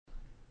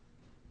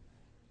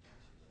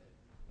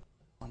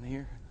On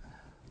here?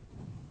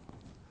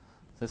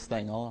 Is this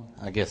thing on?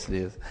 I guess it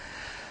is.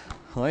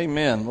 Well,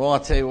 amen. Well, I'll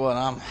tell you what,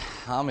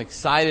 I'm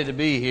excited to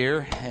be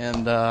here,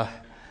 and I'll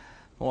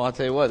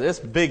tell you what, this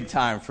is big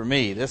time for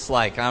me. This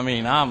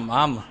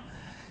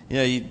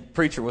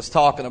preacher was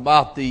talking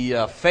about the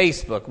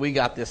Facebook. We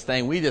got this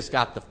thing. We just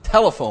got the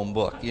telephone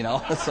book,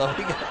 so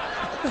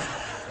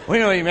we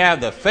don't even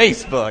have the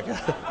Facebook.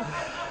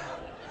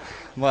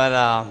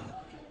 But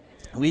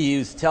we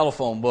use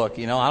telephone book,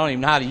 I don't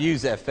even know how to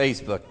use that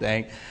Facebook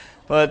thing.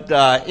 But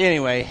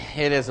anyway,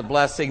 it is a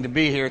blessing to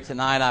be here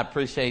tonight. I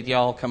appreciate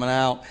y'all coming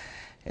out.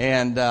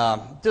 And I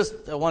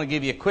want to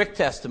give you a quick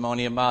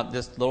testimony about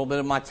just a little bit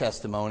of my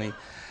testimony.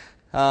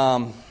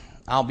 I'll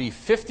be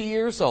 50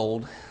 years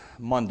old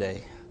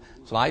Monday,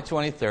 July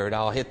 23rd.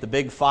 I'll hit the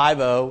big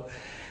 50.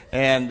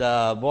 And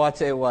boy, I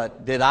tell you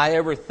what, did I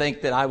ever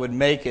think that I would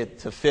make it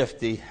to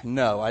 50?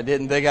 No, I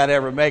didn't think I'd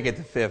ever make it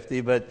to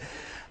 50. But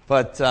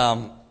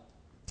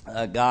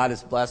God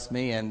has blessed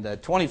me,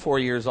 and 24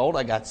 years old,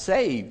 I got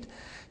saved.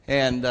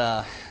 And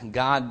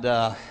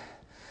God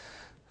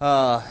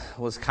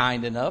was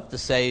kind enough to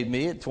save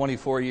me at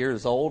 24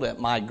 years old at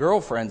my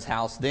girlfriend's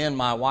house, then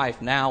my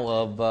wife now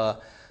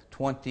of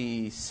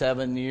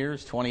 27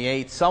 years,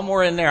 28,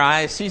 somewhere in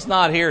there. She's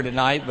not here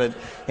tonight, but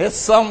it's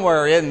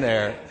somewhere in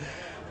there.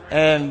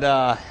 And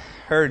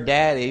her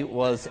daddy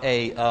was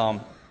a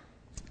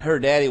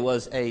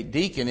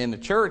deacon in the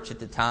church at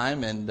the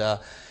time, and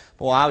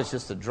boy, I was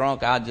just a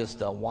drunk. I was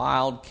just a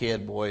wild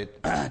kid, boy,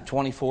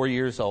 24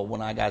 years old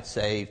when I got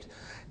saved.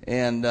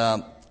 And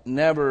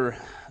never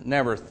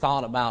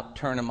thought about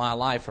turning my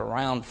life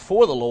around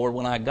for the Lord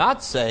when I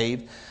got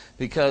saved,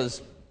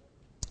 because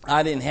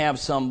I didn't have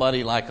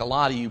somebody like a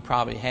lot of you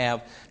probably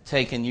have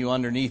taken you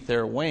underneath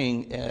their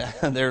wing,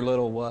 their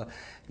little,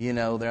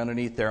 they're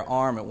underneath their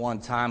arm at one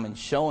time and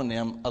showing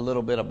them a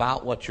little bit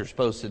about what you're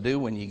supposed to do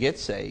when you get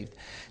saved.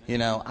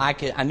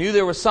 I knew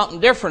there was something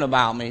different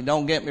about me.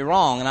 Don't get me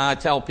wrong. And I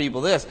tell people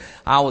this: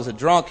 I was a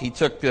drunk. He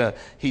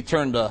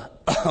turned the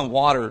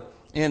water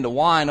into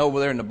wine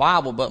over there in the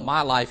Bible, but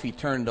my life, he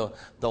turned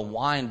the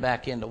wine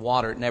back into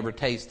water. It never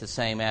tastes the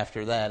same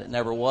after that. It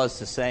never was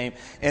the same,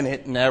 and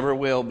it never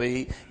will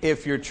be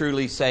if you're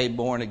truly saved,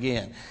 born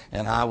again.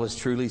 And I was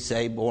truly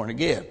saved, born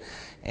again.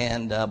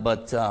 And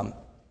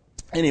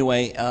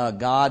anyway,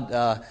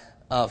 God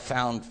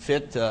found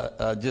fit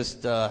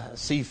to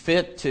see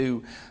fit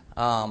to.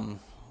 10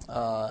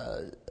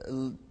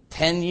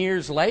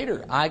 years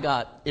later,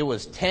 it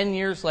was 10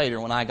 years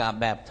later when I got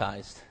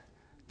baptized.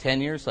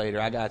 10 years later,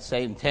 I got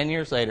saved, and 10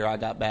 years later, I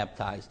got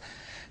baptized.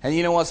 And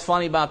you know what's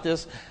funny about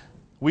this?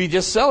 We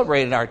just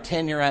celebrated our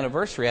 10-year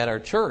anniversary at our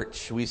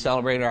church. We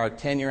celebrated our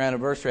 10-year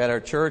anniversary at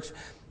our church.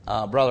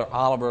 Brother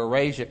Oliver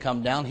Arrasia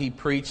come down. He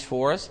preached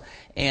for us.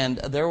 And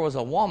there was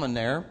a woman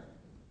there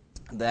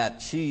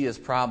that she is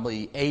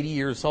probably 80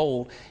 years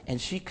old, and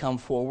she come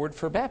forward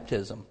for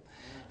baptism.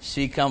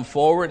 She come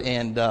forward,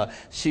 and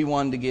she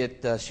wanted to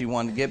get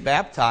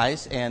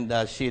baptized,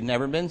 and she had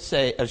never been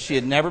saved. She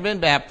had never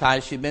been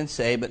baptized. She'd been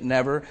saved, but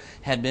never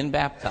had been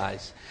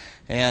baptized.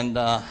 And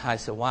I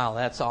said, "Wow,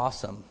 that's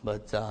awesome!"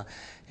 But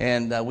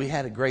we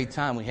had a great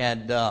time. We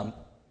had, I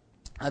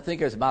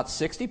think, there's about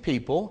 60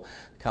 people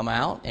come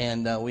out,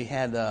 and we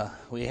had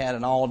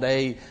an all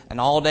day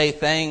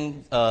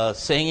thing,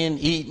 singing,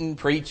 eating,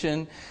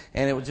 preaching,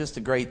 and it was just a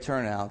great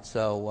turnout.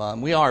 So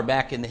we are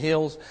back in the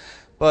hills.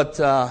 But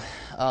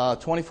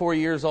 24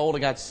 years old, I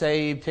got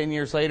saved. 10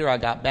 years later, I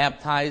got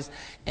baptized.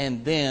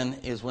 And then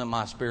is when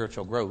my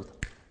spiritual growth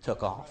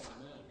took off.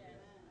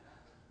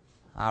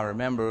 I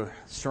remember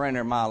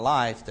surrendering my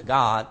life to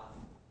God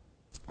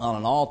on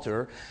an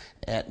altar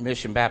at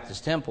Mission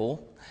Baptist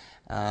Temple.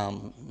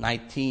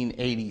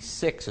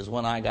 1986 is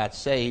when I got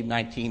saved.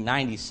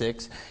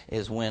 1996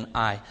 is when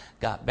I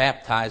got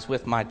baptized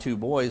with my two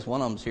boys.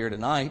 One of them's here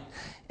tonight.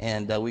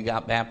 And we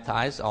got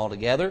baptized all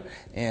together,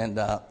 and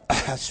I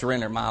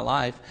surrendered my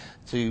life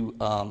to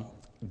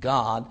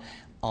God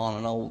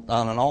on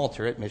an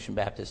altar at Mission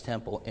Baptist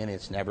Temple, and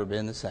it's never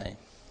been the same.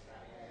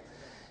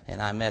 And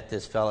I met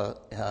this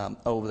fellow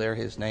over there.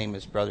 His name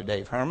is Brother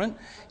Dave Herman.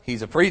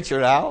 He's a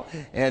preacher now,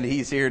 and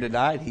he's here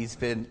tonight. He's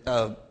been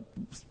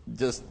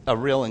just a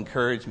real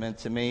encouragement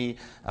to me,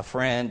 a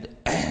friend,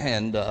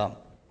 and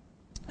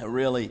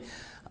really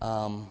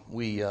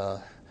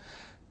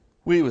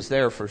we was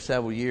there for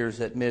several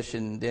years at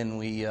Mission. Then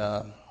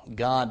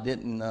God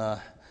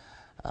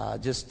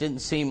just didn't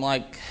seem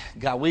like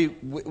God.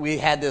 We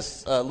had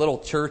this little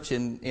church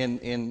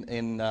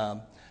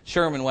in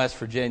Sherman, West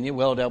Virginia,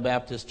 Willardale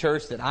Baptist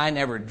Church, that I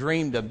never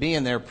dreamed of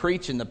being there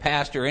preaching, the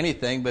pastor or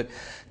anything, but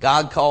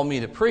God called me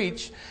to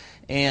preach,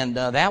 and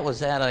that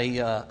was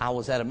I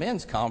was at a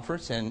men's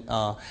conference in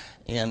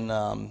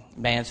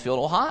Mansfield,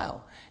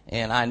 Ohio.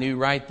 And I knew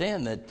right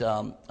then that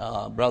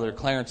Brother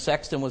Clarence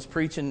Sexton was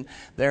preaching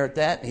there at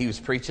that. He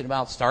was preaching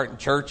about starting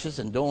churches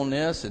and doing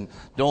this and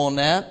doing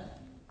that.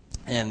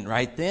 And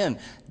right then,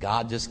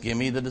 God just gave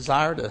me the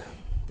desire to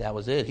that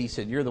was it. He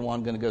said, you're the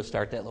one going to go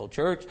start that little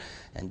church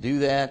and do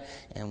that.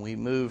 And we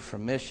moved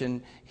from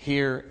Mission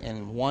here,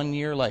 and 1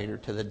 year later,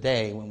 to the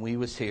day when we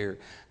was here,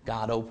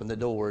 God opened the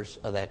doors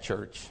of that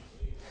church.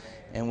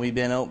 And we've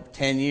been open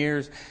 10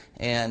 years,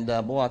 and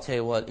boy, I'll tell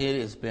you what,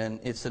 it's been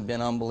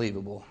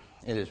unbelievable.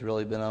 It has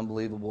really been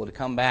unbelievable to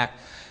come back.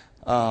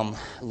 A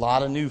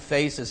lot of new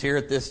faces here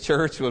at this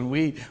church when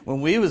we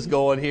was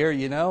going here,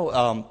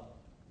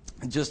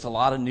 just a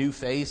lot of new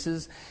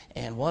faces.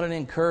 And what an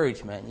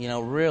encouragement,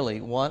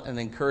 really, what an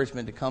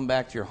encouragement to come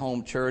back to your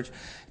home church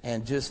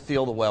and just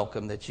feel the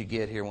welcome that you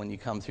get here when you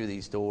come through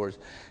these doors.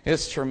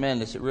 It's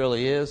tremendous. It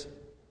really is.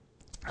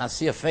 I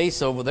see a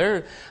face over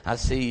there. I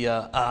see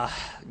a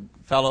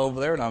fellow over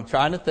there, and I'm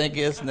trying to think of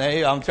his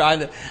name.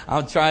 I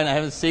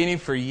haven't seen him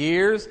for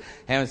years.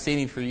 I'm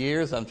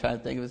trying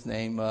to think of his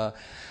name.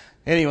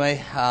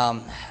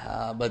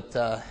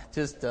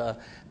 Just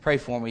pray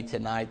for me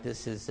tonight.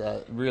 This is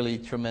a really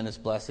tremendous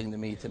blessing to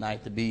me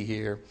tonight to be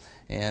here.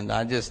 And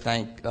I just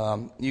thank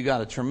you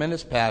got a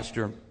tremendous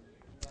pastor.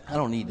 I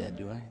don't need that,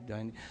 do I?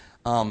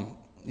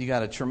 You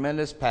got a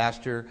tremendous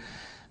pastor,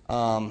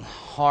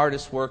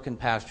 hardest working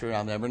pastor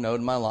I've ever known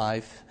in my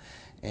life.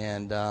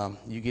 And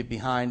you get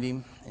behind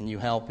him, and you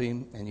help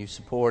him, and you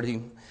support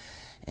him.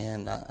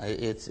 And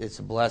it's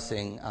a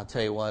blessing. I'll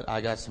tell you what, I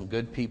got some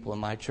good people in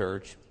my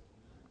church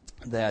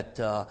that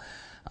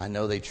I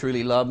know they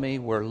truly love me.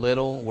 We're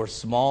little, we're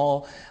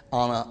small.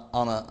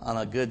 On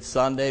a good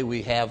Sunday,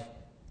 we have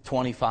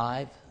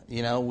 25.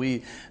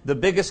 The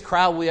biggest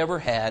crowd we ever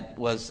had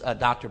was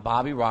Dr.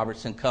 Bobby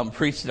Robertson come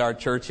preach at our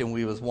church, and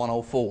we was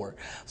 104.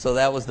 So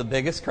that was the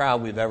biggest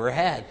crowd we've ever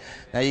had.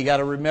 Now you got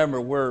to remember,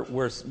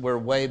 we're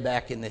way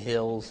back in the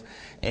hills,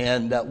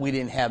 and we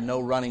didn't have no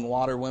running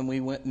water when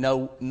we went.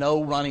 No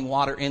running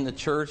water in the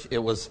church. It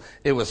was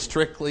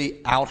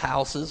strictly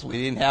outhouses.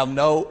 We didn't have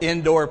no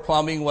indoor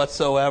plumbing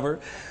whatsoever.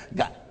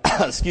 God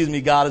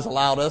has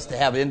allowed us to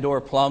have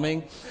indoor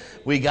plumbing.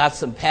 We got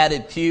some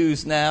padded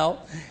pews now,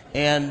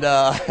 and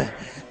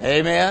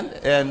amen.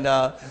 And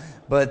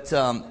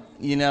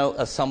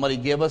somebody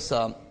give us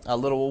a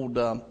little old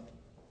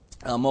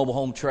mobile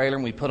home trailer,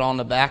 and we put on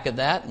the back of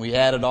that, and we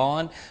added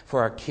on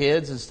for our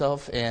kids and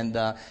stuff. And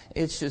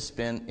it's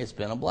been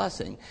a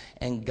blessing.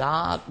 And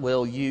God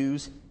will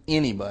use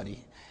anybody.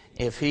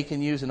 If He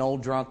can use an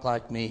old drunk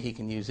like me, He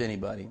can use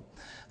anybody.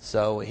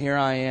 So here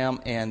I am,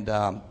 and.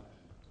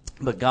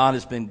 But God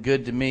has been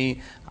good to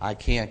me. I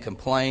can't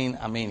complain.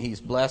 I mean,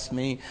 He's blessed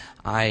me.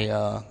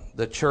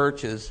 The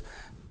church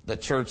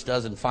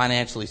doesn't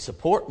financially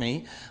support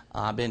me.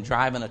 I've been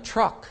driving a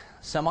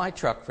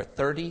semi-truck for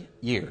 30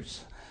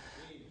 years.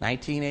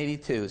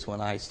 1982 is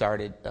when I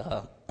started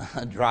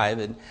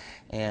driving,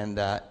 and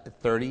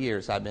 30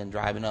 years I've been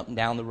driving up and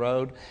down the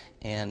road.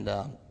 And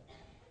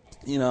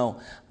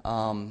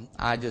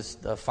I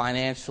just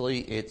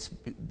financially,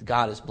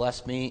 God has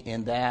blessed me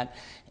in that,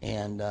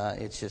 and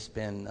it's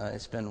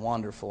been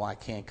wonderful. I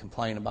can't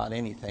complain about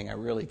anything. I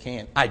really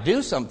can't. I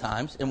do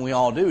sometimes, and we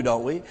all do,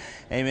 don't we?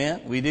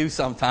 Amen. We do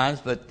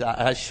sometimes, but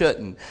I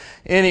shouldn't.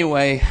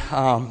 Anyway,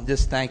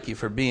 just thank you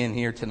for being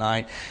here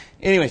tonight.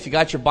 Anyway, if you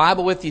got your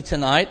Bible with you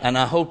tonight, and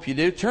I hope you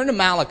do, turn to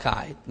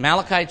Malachi.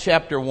 Malachi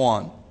chapter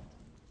 1.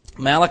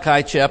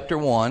 Malachi chapter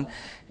 1,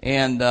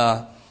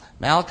 and.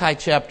 Malachi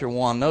chapter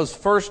 1, those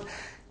first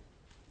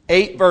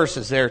 8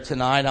 verses there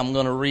tonight I'm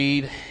going to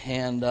read,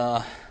 and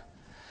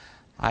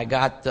I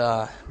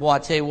tell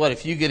you what,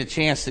 if you get a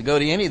chance to go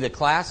to any of the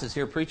classes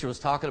here, preacher was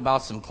talking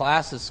about some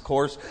classes, of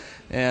course,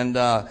 and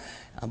I'll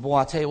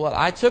tell you what,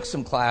 I took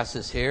some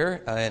classes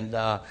here, and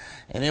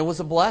it was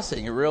a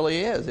blessing. It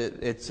really is.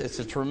 It's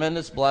a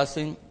tremendous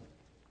blessing.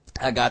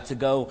 I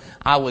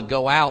would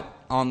go out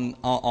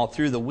all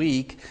through the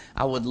week.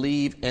 I would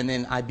leave, and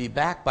then I'd be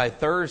back by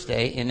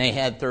Thursday, and they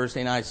had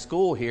Thursday night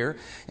school here,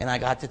 and I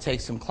got to take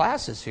some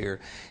classes here.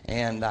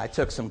 And I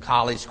took some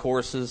college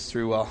courses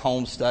through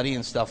home study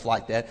and stuff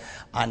like that.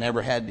 I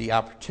never had the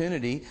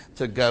opportunity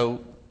to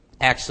go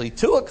actually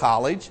to a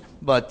college,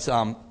 but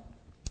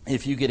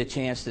if you get a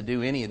chance to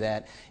do any of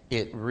that,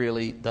 it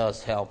really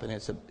does help, and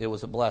it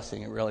was a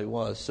blessing. It really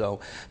was. So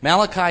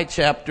Malachi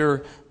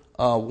chapter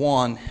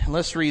 1,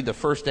 let's read the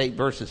first 8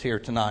 verses here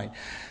tonight.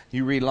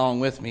 You read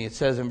along with me. It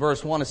says in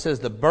verse 1, it says,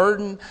 the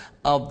burden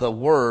of the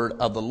word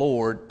of the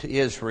Lord to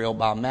Israel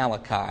by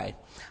Malachi.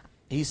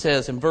 He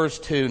says in verse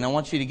 2, and I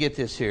want you to get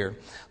this here.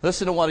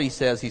 Listen to what he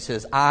says. He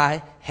says,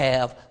 I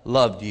have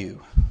loved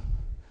you.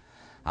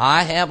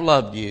 I have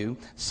loved you,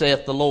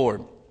 saith the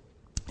Lord.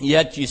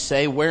 Yet you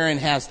say, wherein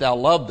hast thou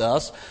loved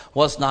us?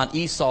 Was not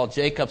Esau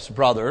Jacob's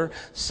brother,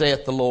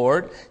 saith the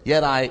Lord?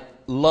 Yet I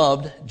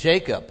loved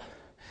Jacob,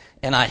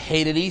 and I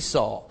hated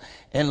Esau,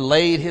 and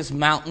laid his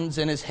mountains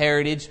and his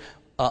heritage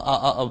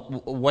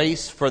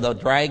waste for the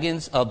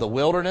dragons of the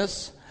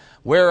wilderness.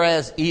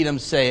 Whereas Edom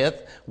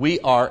saith, we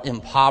are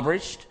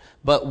impoverished,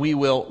 but we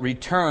will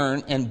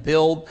return and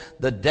build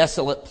the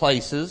desolate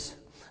places.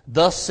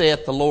 Thus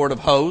saith the Lord of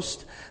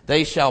hosts,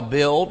 they shall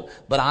build,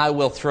 but I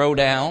will throw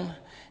down,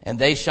 and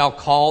they shall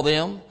call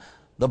them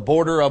the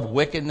border of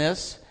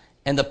wickedness.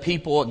 and the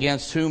people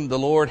against whom the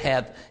Lord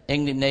hath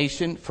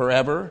indignation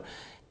forever.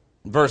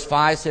 Verse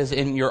 5 says,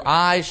 and your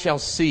eyes shall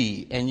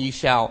see, and ye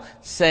shall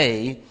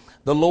say,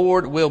 the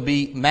Lord will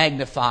be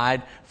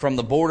magnified from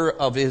the border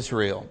of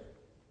Israel.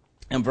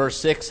 And verse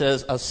 6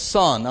 says, a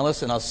son, now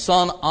listen, a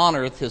son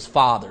honoreth his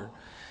father,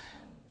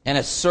 and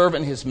a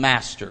servant his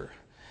master.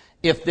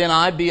 If then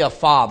I be a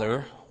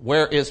father,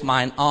 where is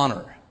mine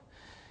honor?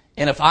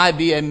 And if I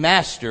be a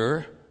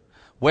master,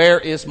 where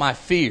is my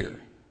fear?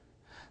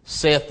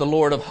 Saith the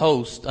Lord of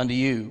hosts unto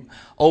you,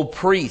 O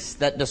priests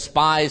that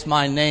despise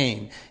my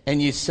name,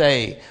 and ye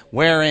say,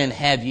 wherein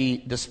have ye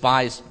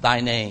despised thy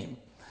name?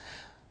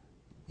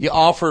 Ye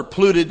offer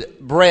polluted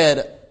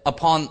bread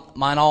upon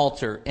mine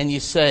altar, and ye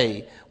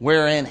say,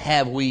 wherein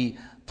have we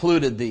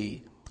polluted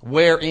thee?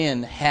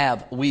 Wherein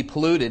have we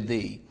polluted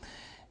thee?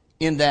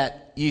 In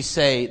that ye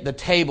say, the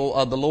table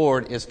of the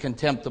Lord is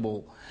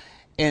contemptible.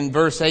 In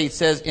verse 8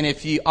 says, and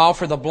if ye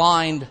offer the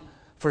blind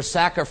for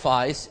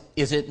sacrifice,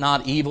 is it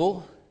not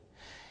evil?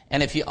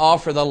 And if you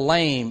offer the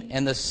lame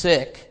and the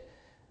sick,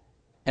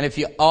 and if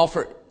you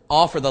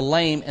offer the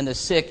lame and the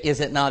sick, is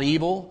it not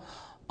evil?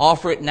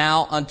 Offer it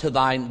now unto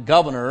thine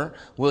governor.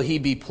 Will he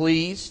be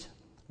pleased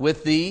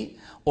with thee,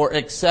 or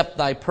accept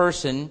thy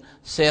person,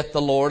 saith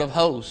the Lord of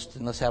hosts?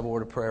 And let's have a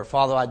word of prayer.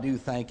 Father, I do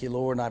thank you,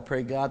 Lord, and I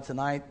pray, God,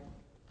 tonight,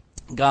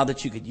 God,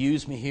 that you could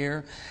use me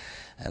here.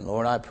 And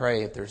Lord, I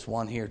pray if there's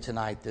one here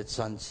tonight that's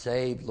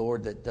unsaved,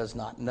 Lord, that does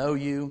not know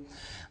you,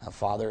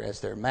 Father, as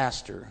their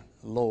master,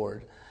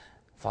 Lord,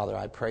 Father,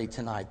 I pray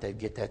tonight they'd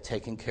get that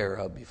taken care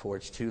of before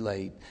it's too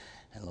late.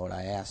 And Lord,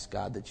 I ask,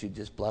 God, that you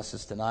just bless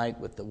us tonight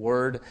with the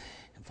word.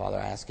 And Father,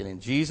 I ask it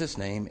in Jesus'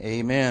 name.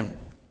 Amen.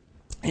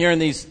 Here in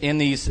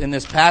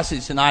this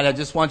passage tonight, I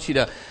just want you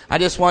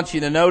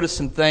to notice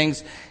some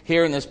things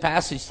here in this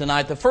passage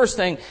tonight. The first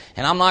thing,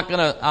 and I'm not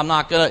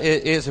gonna,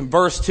 is in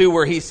verse 2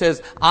 where he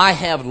says, I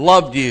have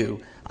loved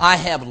you. I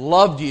have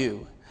loved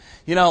you.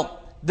 You know,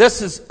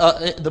 this is,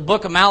 the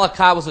book of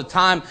Malachi was a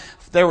time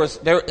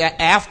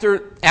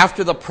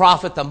after the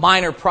prophet, the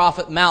minor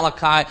prophet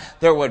Malachi,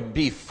 there would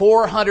be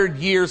 400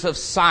 years of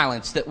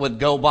silence that would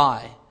go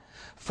by.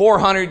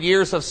 400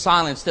 years of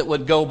silence that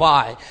would go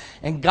by.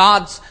 And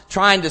God's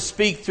trying to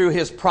speak through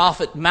his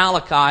prophet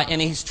Malachi,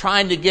 and he's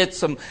trying to get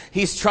some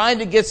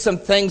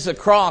things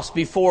across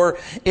before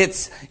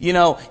it's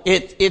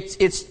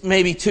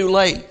maybe too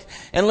late.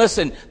 And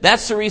listen,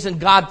 that's the reason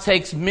God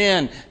takes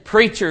men,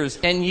 preachers,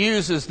 and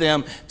uses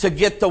them to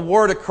get the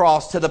word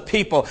across to the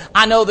people.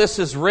 I know this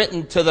is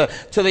written to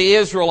the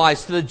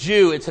Israelites, to the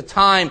Jew. It's a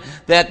time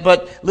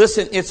but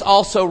listen, it's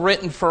also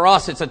written for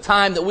us. It's a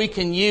time that we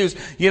can use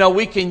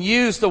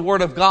the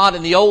word of God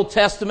in the Old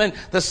Testament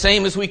the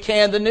same as we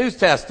can the New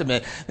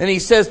Testament. And he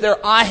says there,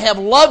 I have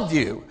loved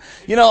you.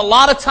 You know, a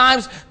lot of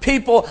times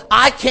people,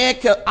 I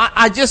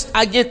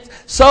get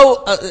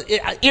so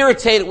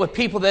irritated with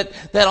people that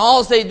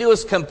all they do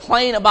is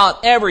complain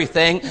about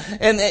everything,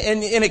 and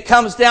it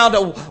comes down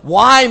to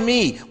why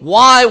me?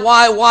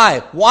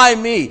 Why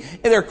me?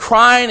 And they're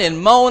crying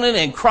and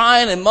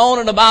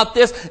moaning about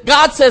this.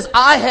 God says,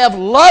 I have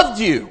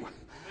loved you.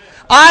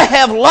 I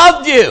have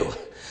loved you.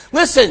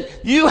 Listen,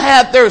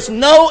 there's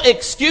no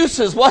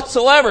excuses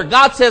whatsoever.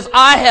 God says,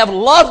 I have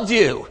loved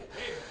you.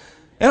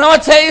 And I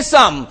want to tell you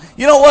something.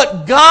 You know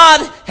what?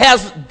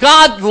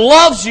 God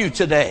loves you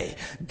today.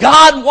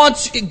 God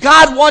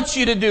wants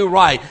you to do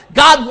right.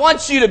 God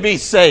wants you to be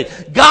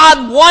saved.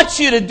 God wants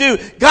you to do.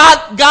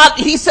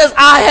 He says,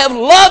 I have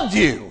loved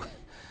you.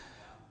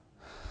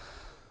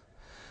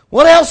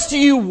 What else do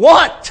you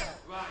want?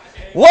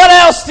 What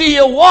else do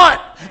you want?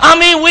 I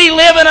mean, we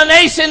live in a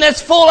nation that's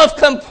full of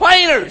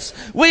complainers.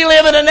 We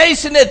live in a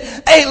nation that,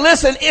 hey,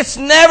 listen, it's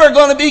never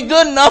going to be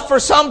good enough for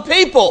some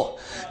people.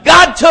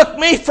 God took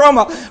me from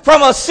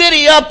a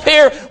city up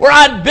here where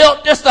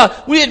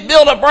we had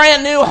built a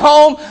brand new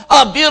home,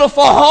 a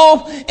beautiful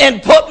home,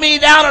 and put me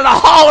down in a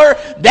holler.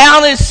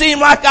 It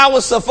seemed like I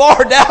was so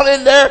far down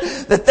in there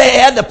that they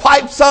had to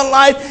pipe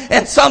sunlight.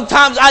 And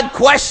sometimes I'd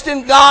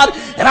question God,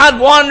 and I'd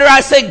wonder,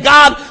 I say,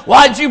 God,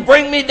 why'd you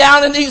bring me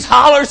down in these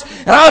hollers?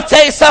 And I'll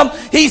tell you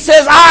something. He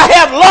says, I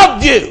have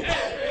loved you.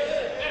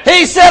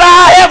 He said,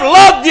 I have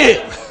loved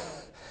you.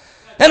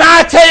 And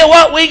I tell you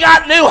what, we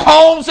got new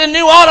homes and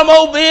new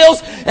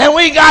automobiles, and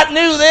we got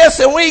new this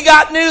and we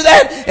got new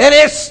that, and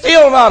it's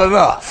still not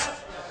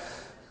enough.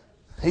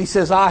 He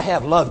says, I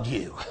have loved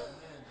you.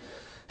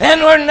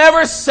 And we're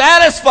never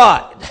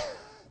satisfied.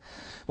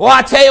 Well,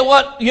 I tell you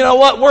what,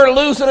 we're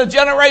losing a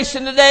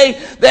generation today.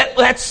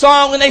 That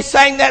song, when they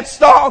sang that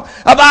song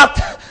about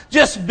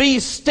just be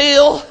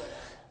still.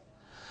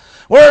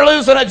 We're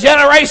losing a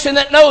generation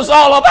that knows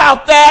all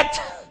about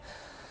that.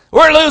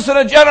 We're losing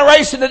a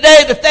generation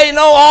today that they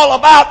know all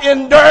about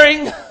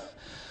enduring.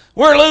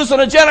 We're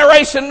losing a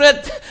generation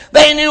that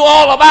they knew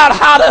all about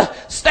how to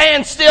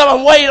stand still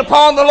and wait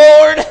upon the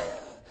Lord.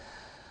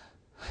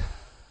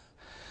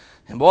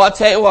 And boy, I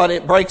tell you what,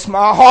 it breaks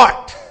my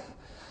heart.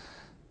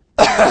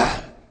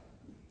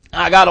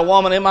 I got a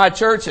woman in my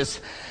church. The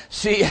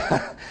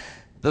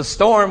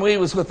storm, we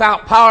was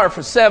without power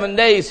for 7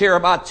 days here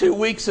about 2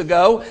 weeks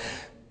ago.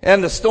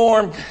 And that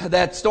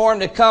storm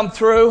that come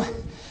through,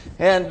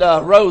 and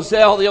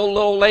Roselle, the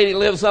old lady,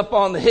 lives up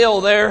on the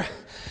hill there.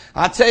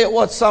 I tell you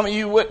what, some of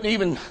you wouldn't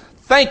even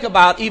think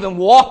about even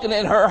walking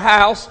in her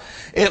house.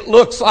 It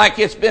looks like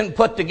it's been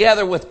put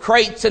together with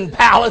crates and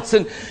pallets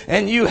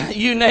and you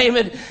name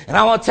it. And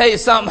I want to tell you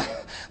something.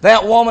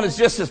 That woman is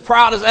just as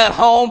proud of that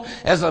home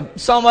as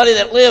somebody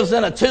that lives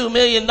in a $2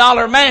 million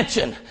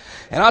mansion.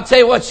 And I'll tell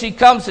you what, she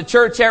comes to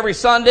church every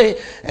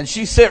Sunday, and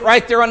she sit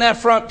right there on that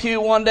front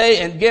pew one day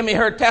and give me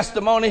her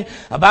testimony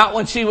about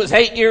when she was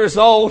 8 years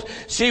old.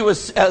 She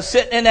was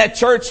sitting in that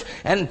church,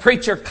 and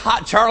preacher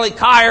Charlie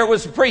Kyer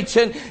was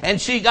preaching, and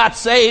she got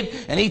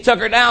saved, and he took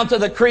her down to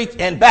the creek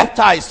and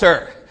baptized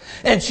her.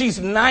 And she's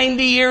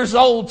 90 years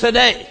old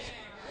today.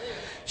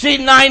 She's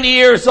 90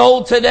 years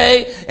old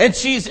today, and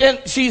she's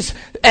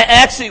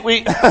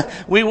actually,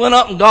 we went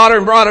up and got her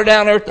and brought her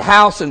down there at the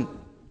house, and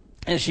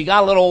she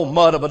got a little old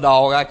mutt of a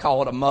dog. I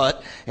call it a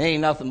mutt. It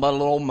ain't nothing but a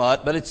little old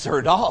mutt, but it's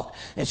her dog.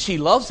 And she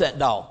loves that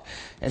dog.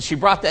 And she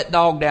brought that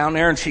dog down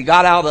there, and she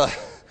got out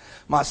of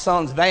my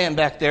son's van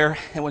back there.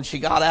 And when she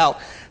got out,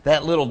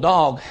 that little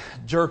dog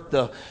jerked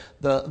the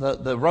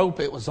rope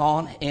it was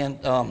on,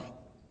 and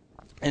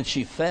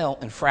she fell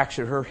and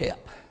fractured her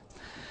hip.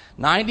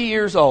 90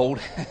 years old,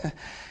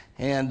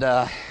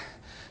 and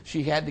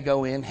she had to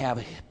go in and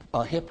have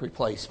a hip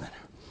replacement.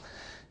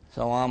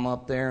 So I'm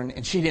up there,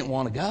 and she didn't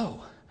want to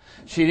go.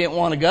 She didn't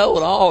want to go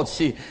at all.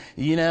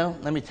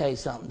 Let me tell you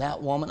something.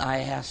 That woman, I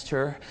asked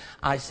her,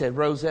 I said,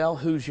 Roselle,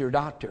 who's your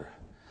doctor?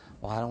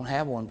 Well, I don't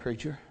have one,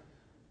 preacher.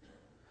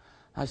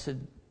 I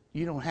said,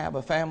 you don't have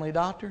a family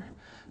doctor?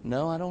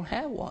 No, I don't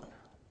have one.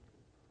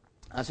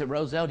 I said,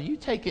 Roselle, do you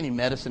take any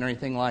medicine or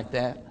anything like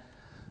that?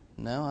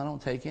 No, I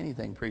don't take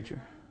anything,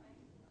 preacher.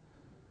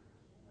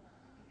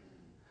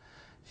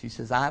 She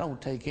says, I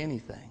don't take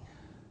anything.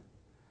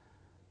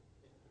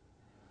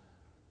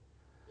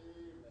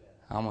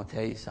 I'm going to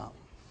tell you something.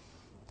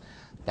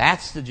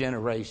 That's the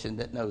generation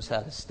that knows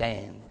how to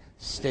stand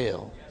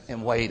still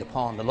and wait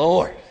upon the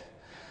Lord.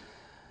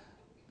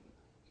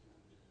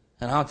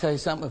 And I'll tell you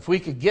something. If we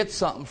could get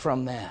something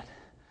from that,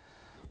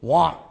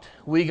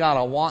 we got a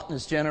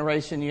wantless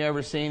generation you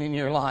ever seen in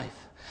your life.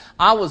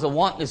 I was a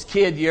wantless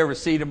kid you ever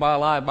seen in my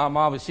life. My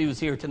mom, she was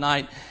here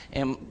tonight,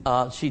 and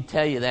she'd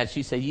tell you that.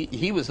 She said,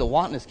 he was the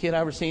wantless kid I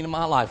ever seen in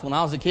my life. When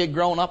I was a kid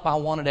growing up, I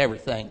wanted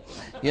everything,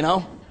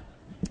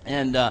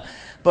 And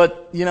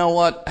but you know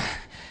what?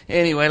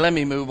 Anyway, let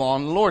me move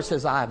on. The Lord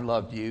says, I've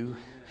loved you.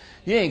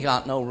 You ain't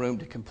got no room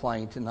to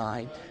complain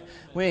tonight.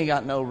 We ain't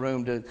got no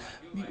room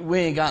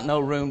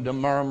to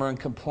murmur and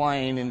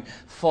complain and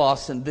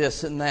fuss and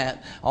this and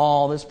that.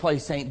 Oh, this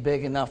place ain't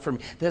big enough for me.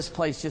 This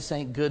place just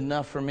ain't good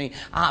enough for me.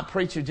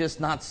 Preacher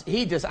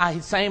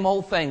same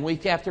old thing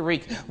week after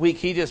week.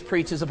 He just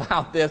preaches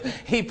about this.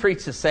 He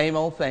preaches the same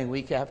old thing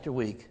week after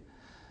week.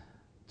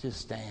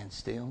 Just stand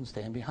still and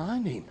stand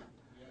behind him.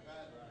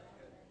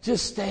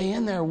 Just stay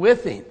in there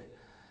with him.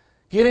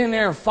 Get in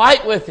there and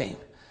fight with him.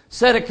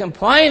 Instead of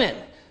complaining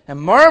and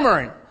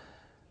murmuring.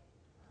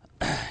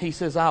 He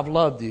says, I've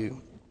loved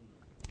you.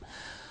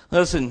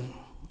 Listen,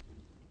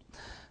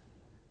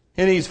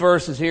 in these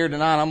verses here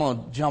tonight, I'm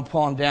going to jump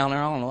on down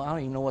there. I don't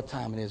even know what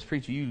time it is.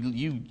 Preacher,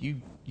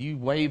 you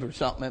wave or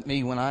something at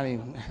me when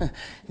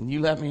and you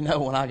let me know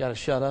when I got to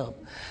shut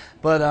up.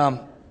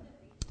 But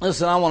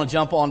listen, I want to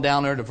jump on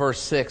down there to verse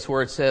 6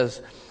 where it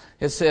says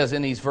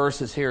in these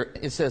verses here,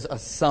 it says, a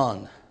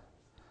son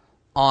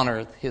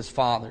honoreth his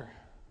father.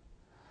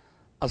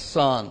 A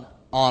son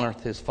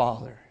honoreth his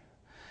father.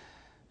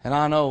 And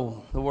I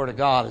know the Word of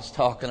God is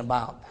talking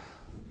about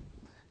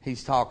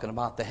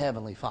the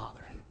Heavenly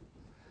Father.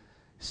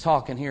 He's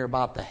talking here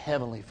about the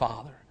Heavenly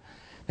Father.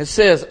 It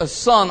says, a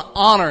son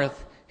honoreth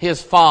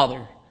his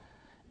father,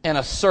 and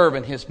a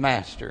servant his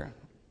master.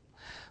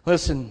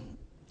 Listen,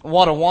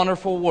 what a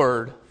wonderful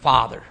word,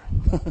 Father.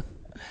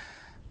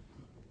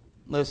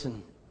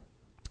 Listen,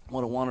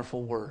 what a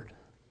wonderful word,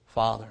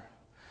 Father.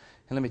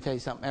 And let me tell you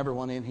something,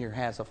 everyone in here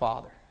has a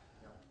father.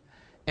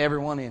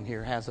 Everyone in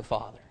here has a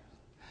father.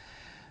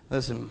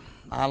 Listen,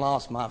 I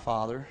lost my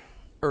father,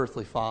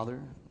 earthly father,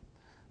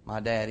 my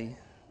daddy,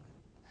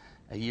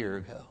 a year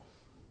ago.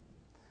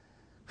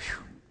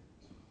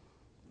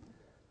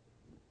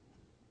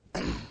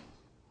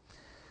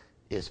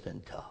 It's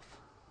been tough.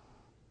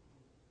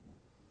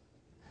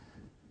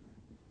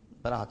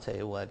 But I'll tell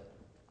you what.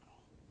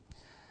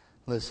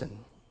 Listen,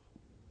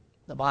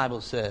 the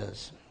Bible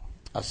says,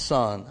 a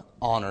son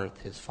honoreth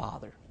his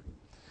father.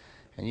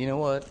 And you know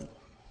what?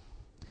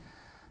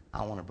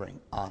 I want to bring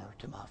honor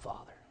to my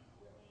father.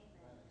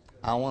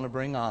 I want to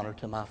bring honor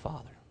to my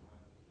father.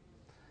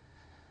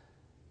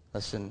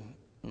 Listen,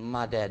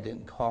 my dad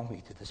didn't call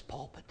me to this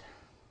pulpit.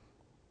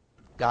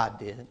 God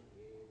did.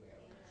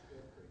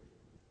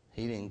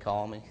 He didn't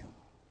call me.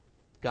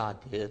 God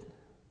did.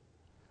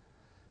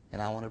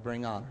 And I want to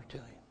bring honor to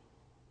him.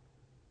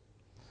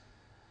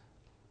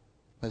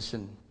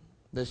 Listen,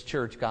 this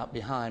church got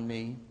behind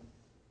me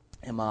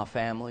and my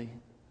family.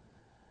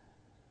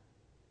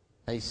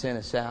 They sent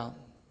us out.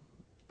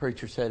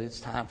 Preacher said,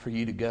 it's time for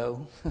you to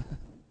go.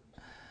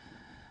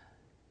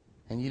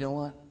 And you know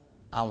what?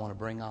 I want to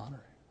bring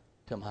honor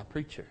to my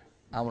preacher.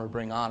 I want to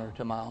bring honor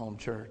to my home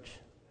church.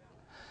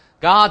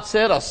 God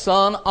said, a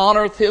son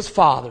honoreth his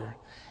father,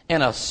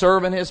 and a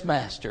servant his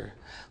master.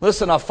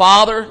 Listen, a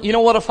father, you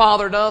know what a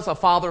father does? A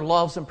father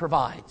loves and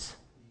provides.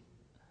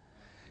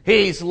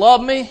 He's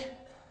loved me.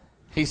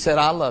 He said,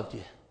 I loved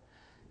you.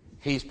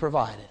 He's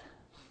provided.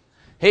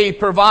 He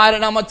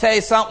provided. I'm going to tell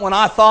you something. When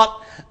I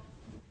thought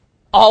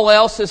all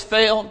else has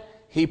failed,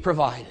 He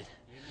provided.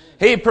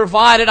 He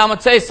provided. I'm going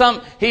to tell you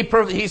something.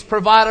 He's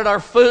provided our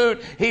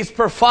food. He's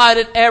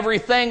provided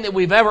everything that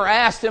we've ever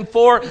asked Him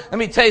for. Let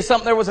me tell you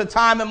something. There was a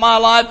time in my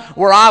life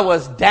where I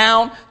was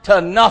down to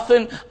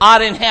nothing. I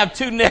didn't have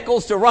 2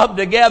 nickels to rub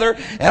together.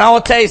 And I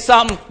will tell you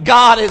something.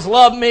 God has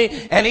loved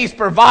me and He's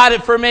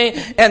provided for me.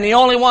 And the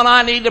only one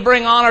I need to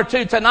bring honor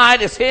to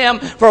tonight is Him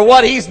for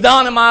what He's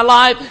done in my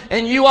life.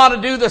 And you ought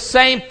to do the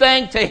same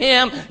thing to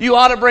Him. You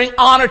ought to bring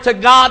honor to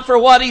God for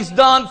what He's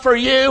done for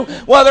you.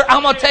 Whether,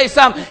 I'm going to tell you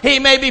something. He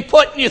may be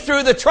putting you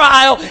through the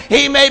trial.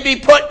 He may be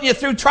putting you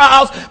through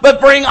trials, but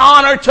bring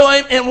honor to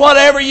Him in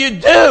whatever you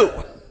do.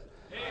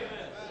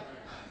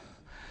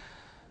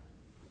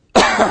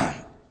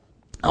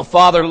 A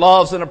father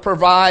loves and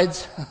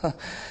provides.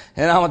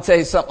 And I'm going to tell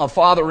you something. A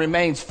father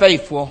remains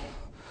faithful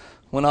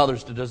when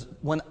others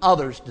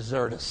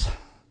desert us.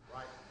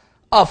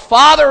 A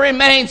father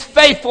remains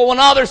faithful when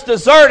others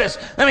desert us.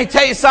 Let me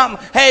tell you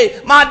something.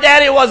 Hey, my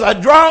daddy was a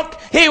drunk.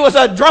 He was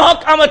a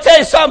drunk. I'm going to tell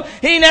you something.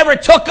 He never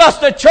took us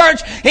to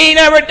church.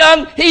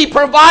 He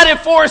provided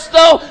for us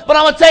though. But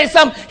I'm going to tell you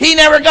something. He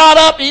never got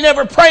up. He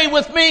never prayed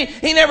with me.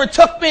 He never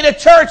took me to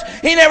church.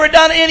 He never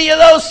done any of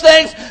those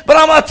things. But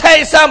I'm going to tell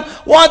you something.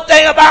 One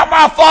thing about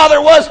my father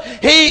was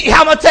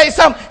I'm going to tell you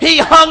something. He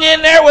hung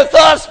in there with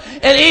us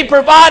and he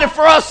provided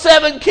for us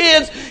 7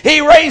 kids. He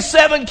raised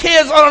 7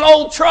 kids on an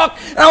old truck.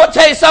 And I'm going to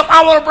tell you something.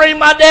 I want to bring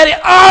my daddy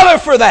honor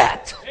for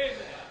that.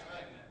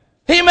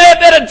 He may have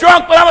been a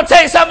drunk, but I'm going to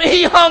tell you something.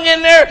 He hung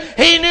in there.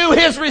 He knew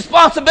his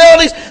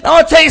responsibilities. I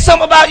want to tell you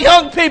something about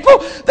young people.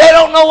 They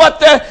don't know what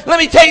they're... Let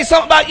me tell you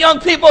something about young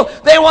people.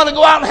 They want to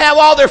go out and have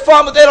all their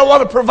fun, but they don't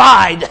want to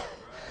provide.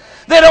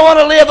 They don't want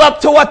to live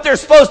up to what they're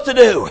supposed to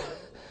do.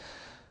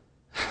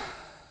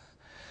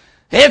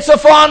 It's a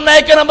fun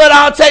making them, but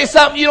I'll tell you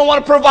something. You don't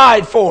want to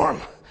provide for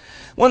them.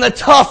 When the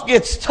tough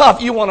gets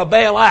tough, you want to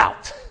bail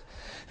out.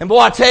 And boy,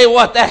 I tell you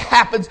what, that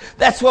happens.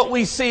 That's what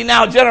we see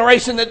now, a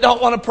generation that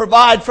don't want to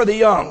provide for the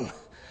young.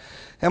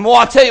 And boy,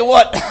 I tell you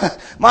what,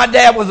 my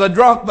dad was a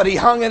drunk, but he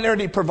hung in there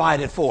and he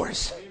provided for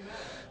us.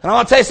 And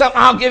I'll tell you something,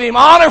 I'll give him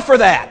honor for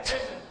that.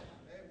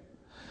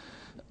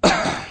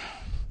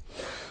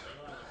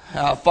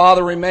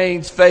 Father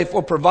remains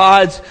faithful,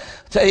 provides.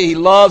 I tell you, He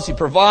loves, He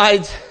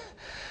provides.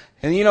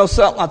 And you know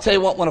something, I'll tell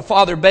you what, when a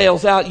father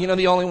bails out, you know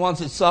the only ones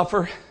that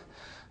suffer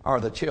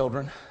are the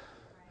children.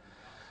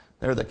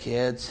 They're the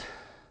kids.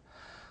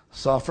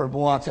 Suffer.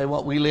 Boy, I'll tell you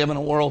what, we live in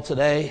a world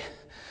today,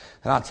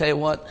 and I'll tell you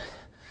what,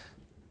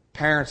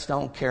 parents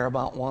don't care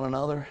about one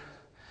another,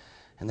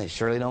 and they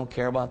surely don't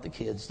care about the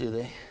kids, do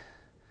they?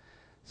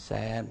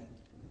 Sad.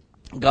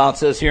 God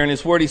says here in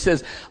His Word, He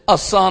says, a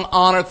son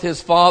honoreth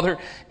his father,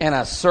 and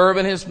a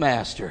servant his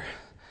master.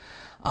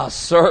 A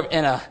servant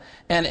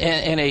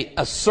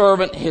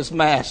his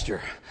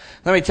master.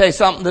 Let me tell you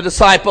something. The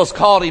disciples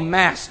called Him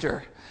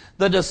master.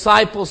 The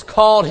disciples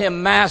called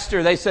Him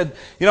master. They said,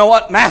 you know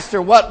what,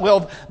 master, what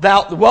will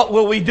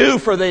we do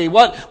for thee?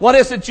 What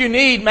is it you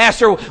need,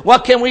 master?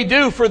 What can we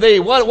do for thee?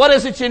 What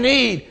is it you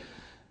need?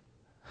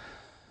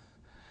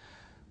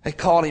 They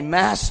called Him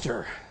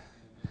master.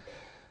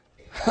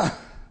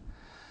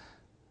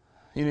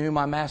 You know who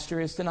my master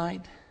is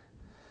tonight?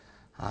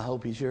 I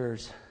hope he's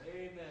yours.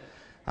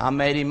 I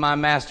made Him my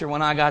master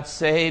when I got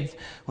saved.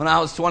 When I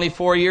was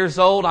 24 years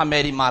old, I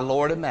made Him my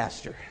Lord and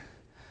master.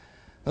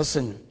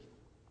 Listen,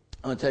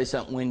 I'm going to tell you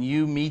something. When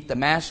you meet the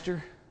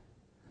master,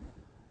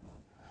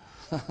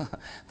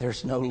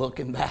 there's no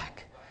looking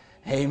back.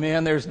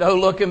 Amen. There's no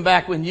looking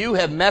back when you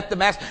have met the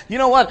master. You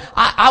know what?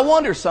 I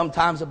wonder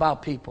sometimes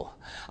about people.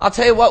 I'll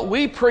tell you what,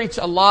 we preach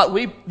a lot.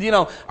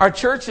 Our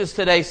churches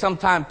today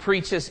sometimes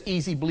preach this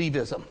easy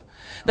believism.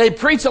 They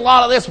preach a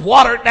lot of this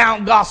watered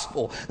down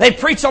gospel. They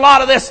preach a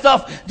lot of this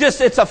stuff,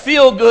 it's a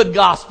feel good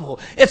gospel.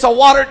 It's a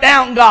watered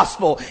down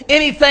gospel.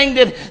 Anything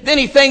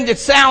that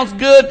sounds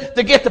good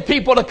to get the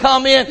people to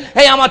come in.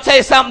 Hey, I'm going to tell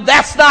you something.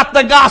 That's not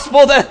the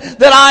gospel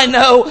that I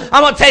know.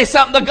 I'm going to tell you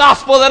something. The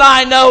gospel that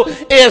I know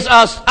is,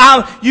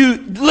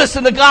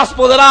 the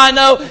gospel that I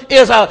know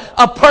is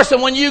a person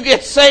when you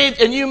get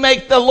saved and you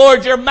make the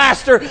Lord your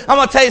master. I'm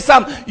going to tell you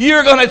something.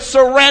 You're going to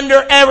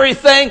surrender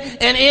everything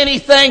and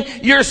anything.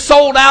 You're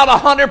sold out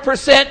 100%.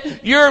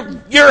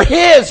 You're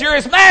His. You're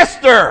His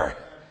master.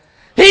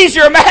 He's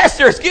your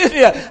master. Excuse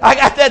me. I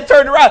got that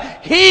turned around.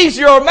 He's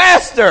your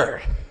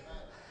master.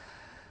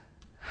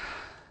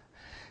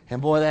 And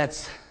boy,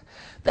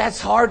 that's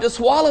hard to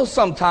swallow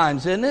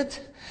sometimes, isn't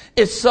it?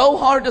 It's so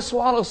hard to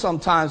swallow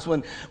sometimes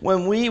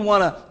when we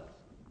want to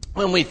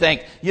when we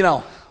think,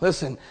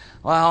 listen,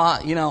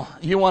 well,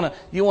 you want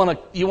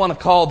to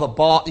call the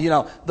boss,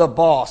 the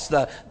boss.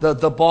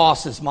 The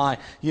boss is my,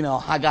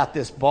 I got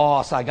this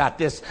boss. I got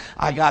this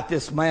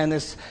man,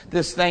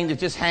 this thing that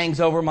just hangs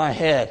over my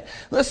head.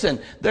 Listen,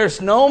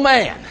 there's no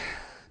man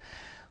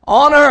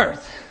on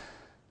earth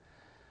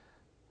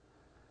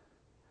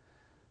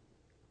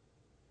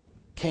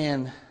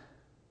can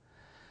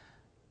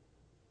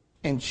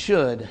and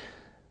should.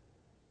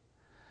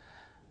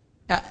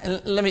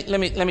 Let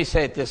me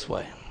say it this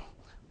way.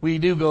 We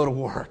do go to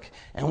work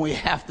and we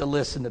have to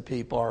listen to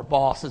people, our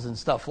bosses and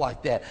stuff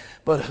like that.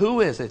 But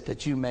who is it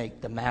that you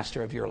make the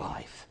master of your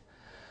life?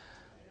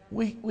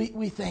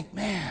 We think,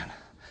 man,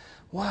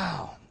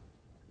 wow.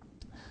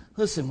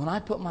 Listen, when I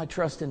put my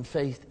trust and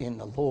faith in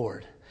the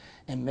Lord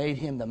and made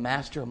Him the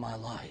master of my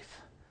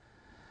life,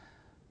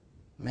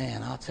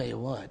 man, I'll tell you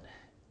what,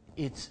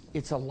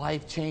 it's a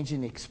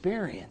life-changing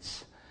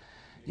experience.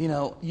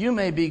 You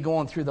may be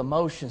going through the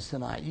motions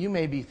tonight. You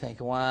may be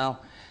thinking,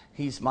 well,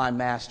 He's my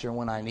master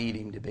when I need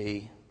Him to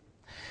be.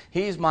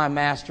 He's my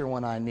master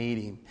when I need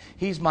Him.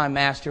 He's my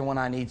master when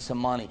I need some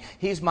money.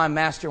 He's my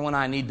master when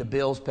I need the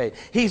bills paid.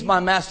 He's my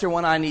master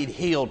when I need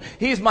healed.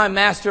 He's my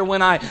master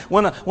when I'm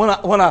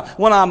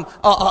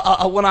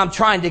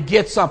trying to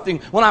get something.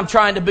 When I'm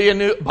trying to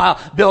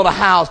build a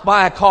house,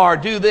 buy a car,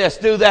 do this,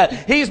 do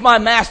that. He's my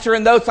master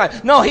in those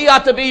times. No, He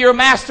ought to be your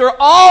master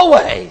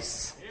always.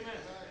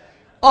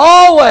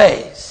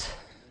 Always.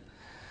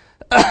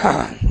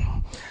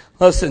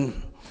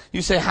 Listen,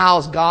 you say, how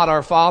is God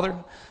our Father?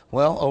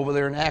 Well, over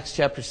there in Acts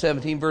chapter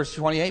 17, verse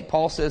 28,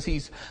 Paul says he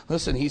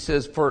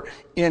says, for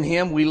in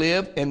Him we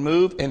live and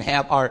move and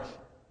have our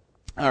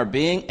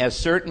being, as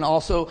certain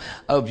also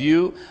of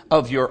you,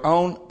 of your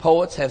own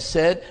poets have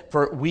said,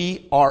 for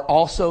we are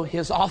also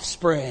His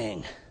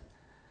offspring.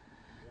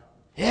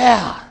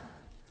 Yeah.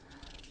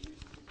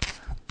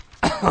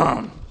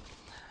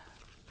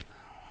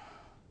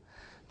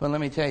 But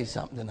let me tell you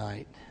something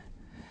tonight.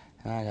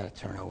 And I got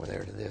to turn over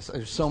there to this.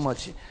 There's so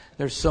much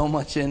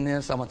in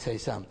this. I'm going to tell you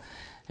something.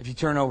 If you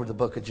turn over to the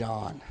book of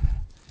John,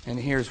 and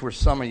here's where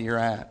some of you are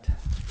at.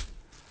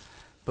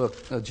 Book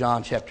of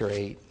John chapter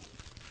 8.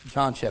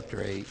 John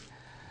chapter 8.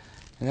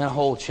 And that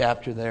whole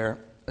chapter there,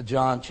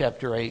 John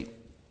chapter 8.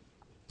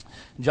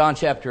 John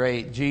chapter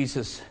 8,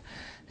 Jesus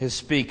is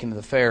speaking to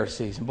the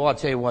Pharisees. And boy, I'll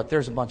tell you what,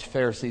 there's a bunch of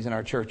Pharisees in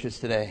our churches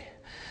today.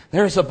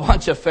 There's a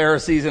bunch of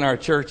Pharisees in our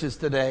churches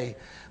today.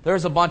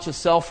 There's a bunch of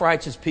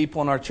self-righteous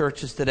people in our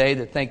churches today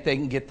that think they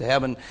can get to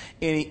heaven.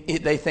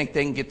 They think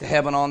they can get to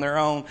heaven on their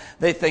own.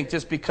 They think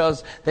just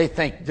because they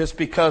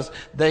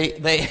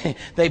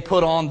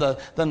put on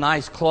the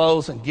nice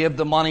clothes and give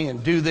the money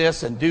and do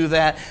this and do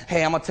that.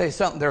 Hey, I'm going to tell you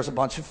something. There's a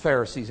bunch of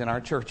Pharisees in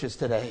our churches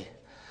today.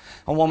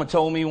 A woman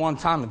told me one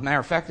time, as a matter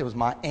of fact, it was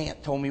my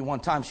aunt told me one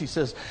time. She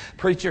says,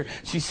 preacher,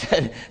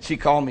 she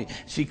called me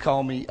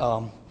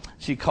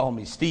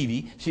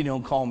Stevie. She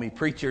don't call me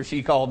preacher.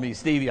 She called me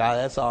Stevie.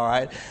 That's all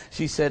right.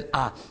 She said,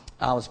 I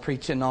was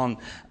preaching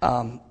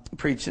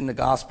the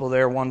gospel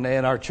there one day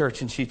at our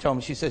church, and she told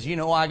me, she says,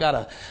 I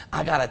got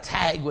a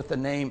tag with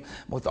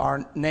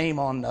our name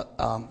on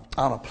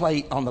a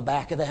plate on the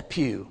back of that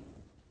pew.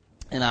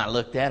 And I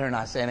looked at her and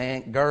I said,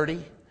 Aunt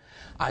Gertie,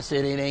 I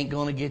said, it ain't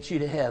going to get you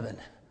to heaven.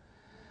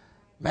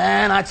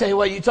 Man, I tell you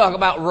what, you talk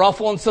about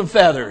ruffling some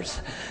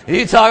feathers.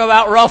 You talk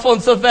about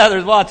ruffling some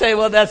feathers. Well, I tell you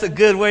what, that's a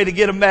good way to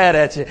get them mad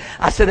at you.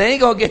 I said, that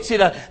ain't going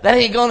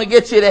to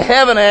get you to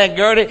heaven, Aunt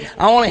Gertie.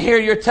 I want to hear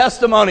your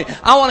testimony.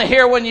 I want to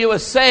hear when you were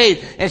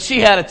saved. And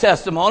she had a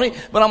testimony.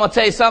 But I'm going to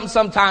tell you something.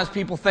 Sometimes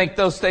people think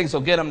those things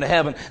will get them to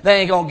heaven. They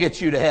ain't going to get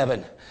you to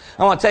heaven.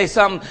 I want to tell you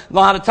something. A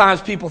lot of times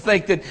people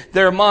think that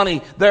their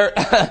money, their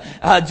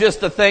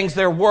just the things,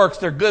 their works,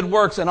 their good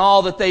works, and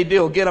all that they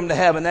do will get them to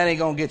heaven. That ain't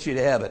going to get you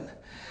to heaven.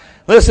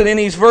 Listen, in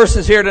these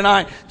verses here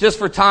tonight, just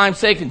for time's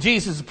sake, and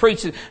Jesus is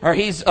preaching, or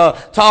he's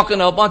talking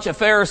to a bunch of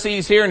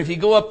Pharisees here, and if you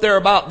go up there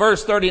about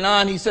verse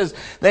 39, he says,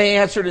 they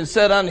answered and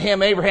said unto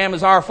him, Abraham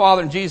is our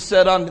father, and Jesus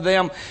said unto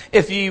them,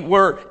 if ye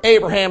were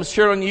Abraham's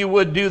children, you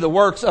would do the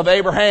works of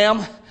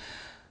Abraham.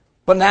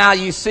 But now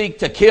you seek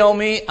to kill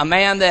me, a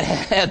man that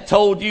had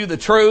told you the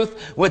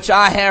truth, which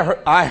I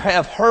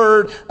have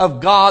heard of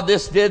God.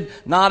 This did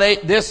not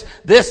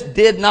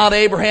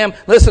Abraham.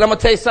 Listen, I'm going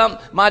to tell you something.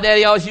 My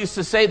daddy always used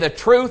to say, the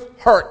truth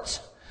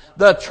hurts.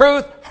 The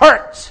truth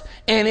hurts.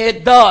 And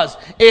it does.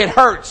 It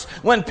hurts.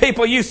 When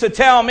people used to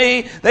tell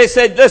me, they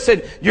said,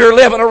 listen, you're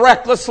living a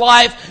reckless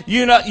life.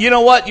 You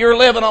know what? You're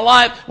living a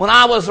life. When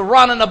I was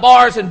running the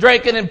bars and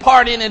drinking and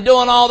partying and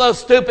doing all those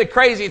stupid,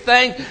 crazy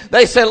things,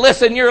 they said,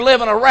 listen, you're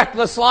living a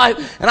reckless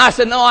life. And I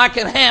said, no, I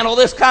can handle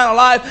this kind of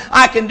life.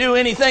 I can do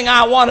anything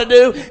I want to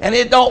do. And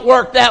it don't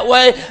work that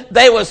way.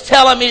 They was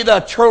telling me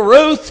the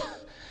truth.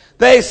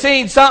 They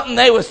seen something.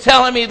 They was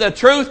telling me the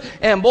truth.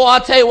 And boy,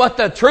 I'll tell you what,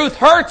 the truth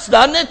hurts,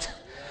 doesn't it?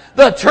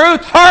 The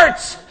truth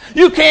hurts.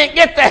 You can't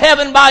get to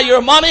heaven by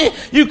your money.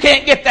 You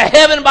can't get to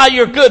heaven by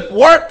your good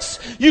works.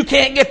 You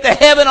can't get to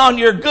heaven on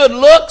your good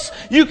looks.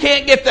 You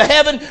can't get to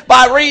heaven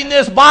by reading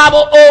this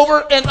Bible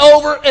over and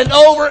over and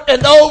over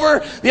and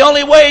over. The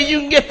only way you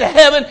can get to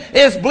heaven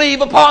is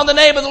believe upon the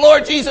name of the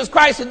Lord Jesus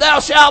Christ and thou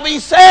shalt be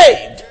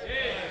saved.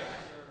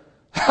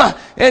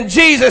 And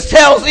Jesus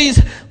tells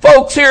these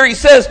folks here, he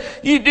says,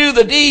 you do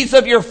the deeds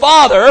of your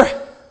father.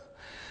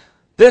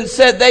 Then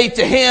said they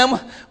to him,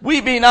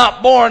 we be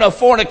not born of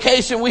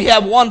fornication. We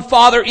have one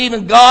Father,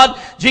 even God.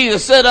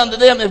 Jesus said unto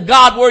them, if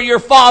God were your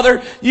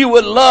Father, you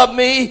would love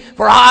me,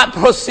 for I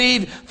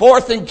proceed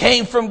forth and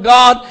came from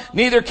God.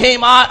 Neither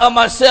came I of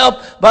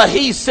myself, but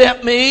he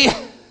sent me.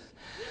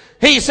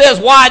 He says,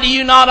 why do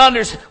you not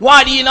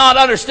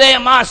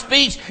understand my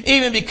speech,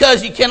 even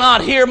because you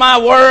cannot hear my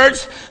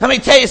words? Let me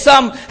tell you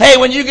something. Hey,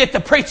 when you get to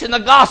preaching the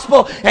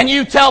gospel and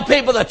you tell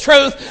people the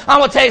truth,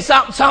 I'm going to tell you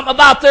something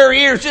about their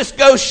ears just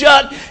go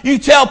shut. You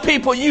tell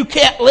people you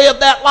can't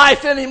live that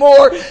life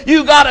anymore.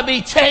 You got to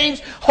be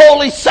changed,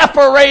 wholly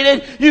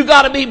separated. You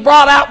got to be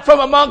brought out from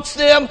amongst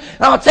them.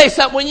 And I'm going to tell you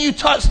something. When you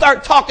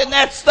start talking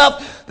that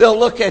stuff, they'll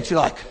look at you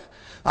like,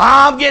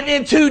 I'm getting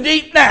in too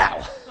deep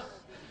now.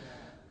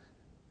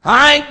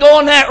 I ain't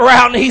going that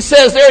route. And he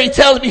says there,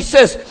 he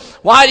says,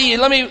 why do you,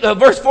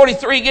 verse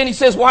 43 again, he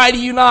says, why do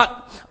you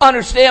not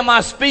understand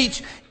my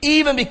speech?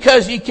 Even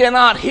because ye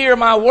cannot hear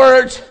my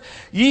words,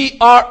 ye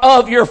are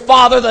of your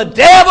father the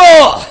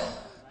devil.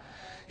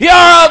 Ye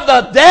are of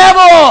the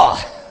devil.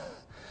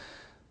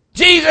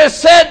 Jesus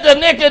said to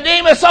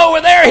Nicodemus over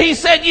there, he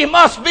said, you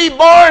must be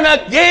born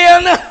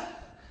again.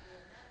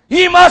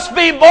 You must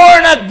be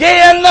born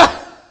again.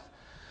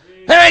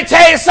 Let me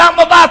tell you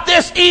something about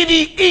this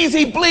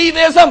easy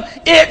believism.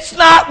 It's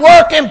not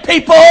working,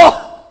 people.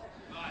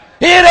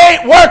 It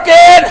ain't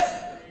working.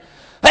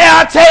 Hey,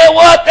 I tell you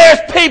what, there's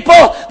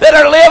people that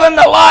are living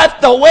the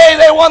life the way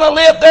they want to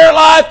live their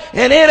life,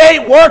 and it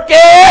ain't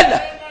working.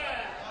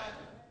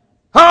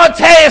 I'm going to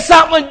tell you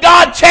something. When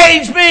God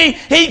changed me,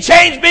 he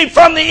changed me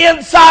from the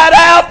inside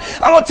out.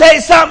 I'm going to tell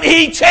you something.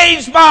 He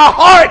changed my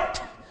heart.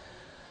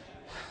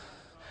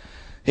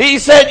 He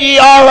said, ye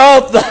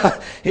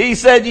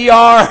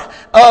are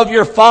of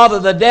your father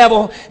the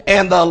devil,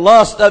 and the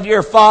lust of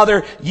your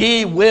father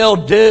ye will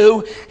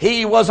do.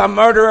 He was a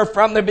murderer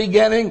from the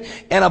beginning,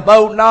 and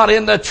abode not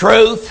in the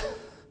truth.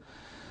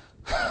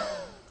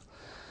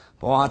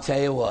 Boy, I'll tell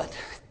you what.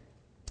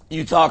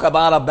 You talk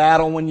about a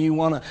battle when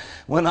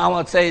I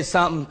want to tell you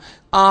something.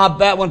 I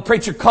bet when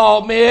preacher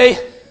called me,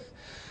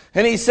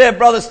 and he said,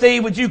 Brother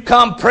Steve, would you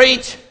come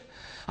preach?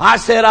 I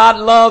said, I'd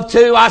love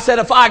to. I said,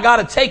 if I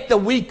got to take the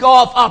week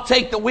off, I'll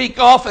take the week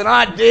off, and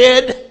I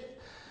did. Amen.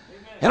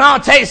 And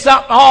I'll tell you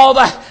something, all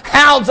the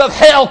hounds of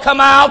hell come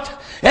out,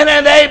 and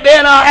then they've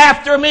been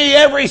after me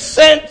ever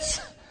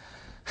since.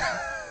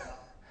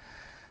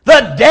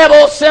 The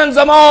devil sends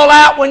them all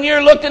out when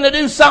you're looking to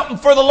do something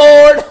for the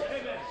Lord.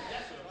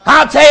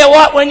 I'll tell you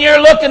what, when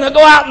you're looking to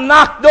go out and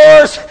knock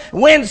doors,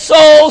 win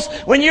souls,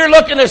 when you're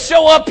looking to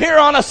show up here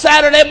on a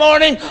Saturday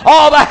morning,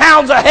 all the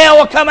hounds of hell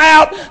will come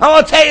out. I'm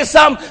going to tell you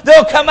something,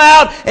 they'll come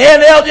out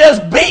and they'll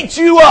just beat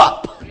you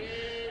up.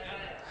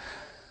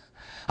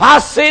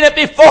 I've seen it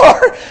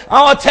before.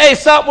 I'm going to tell you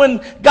something,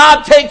 when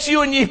God takes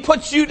you and he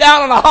puts you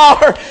down in a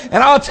holler,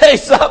 and I'll tell you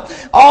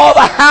something, all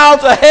the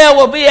hounds of hell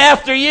will be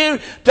after you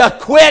to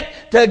quit,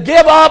 to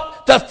give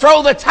up, to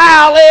throw the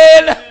towel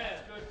in.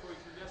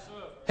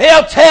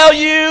 He'll tell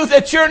you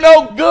that you're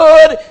no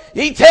good.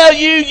 He tell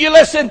you, you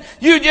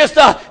just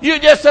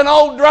an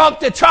old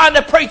drunk that's trying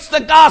to preach the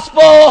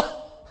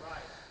gospel.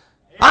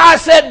 I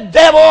said,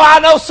 devil, I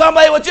know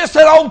somebody was just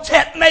an old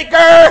tent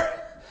maker.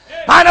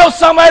 I know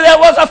somebody that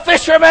was a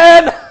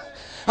fisherman.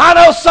 I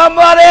know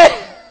somebody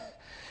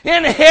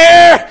in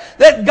here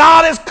that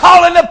God is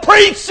calling to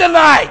preach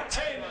tonight.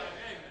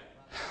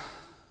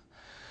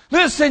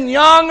 Listen,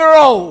 young or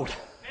old.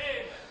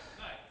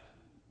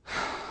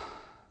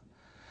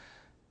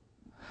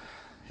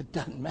 It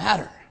doesn't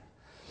matter.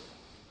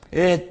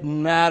 It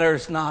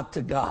matters not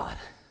to God.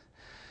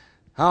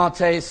 I'll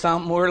tell you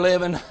something. We're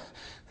living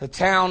the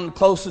town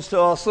closest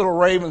to us, little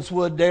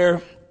Ravenswood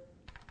there.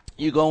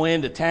 You go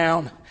into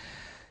town,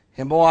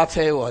 and boy, I'll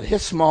tell you what, it's a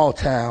small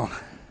town.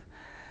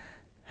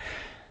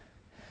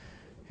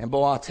 And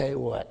boy, I'll tell you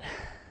what,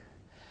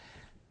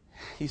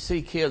 you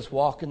see kids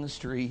walking the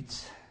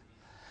streets,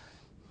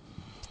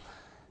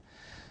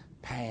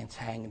 pants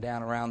hanging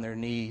down around their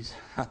knees.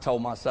 I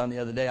told my son the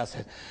other day, I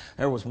said,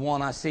 there was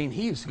one I seen,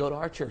 he used to go to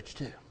our church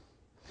too.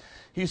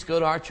 He used to go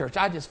to our church.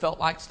 I just felt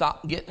like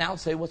stopping, getting out and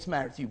say, what's the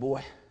matter with you,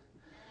 boy?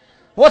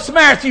 What's the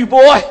matter with you,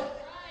 boy?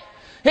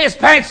 His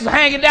pants was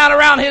hanging down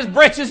around his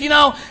britches, you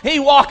know. He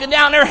walking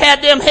down there,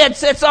 had them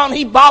headsets on,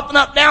 he bopping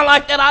up down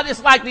like that. I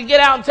just like to get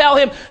out and tell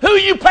him, who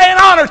you paying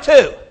honor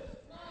to?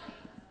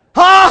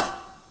 Huh?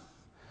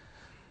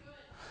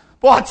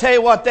 Boy, I tell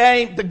you what, that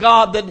ain't the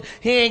God that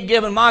he ain't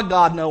giving my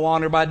God no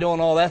honor by doing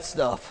all that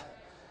stuff.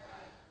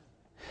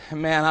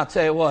 And man, I'll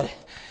tell you what,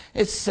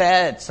 it's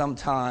sad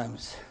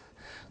sometimes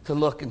to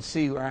look and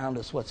see around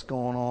us what's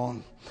going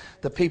on.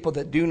 The people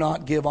that do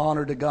not give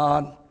honor to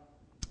God,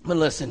 But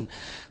listen,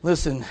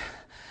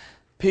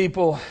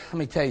 people, let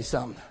me tell you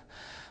something.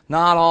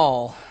 Not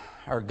all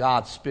are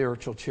God's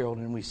spiritual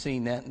children. We've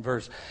seen that in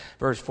verse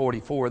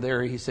 44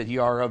 there. He said,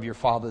 you are of your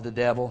father the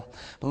devil.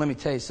 But let me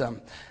tell you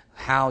something.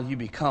 How you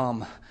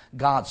become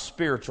God's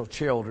spiritual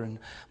children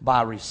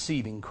by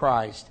receiving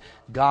Christ.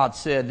 God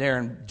said there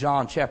in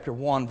John chapter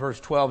 1 verse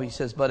 12, he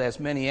says, but as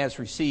many as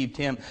received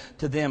him,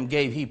 to them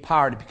gave he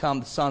power to become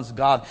the sons of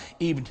God,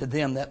 even to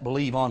them that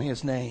believe on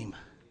his name.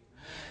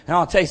 And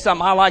I'll tell you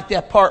something, I like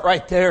that part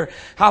right there.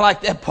 I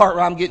like that part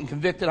where I'm getting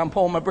convicted, I'm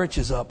pulling my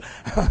britches up.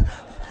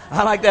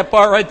 I like that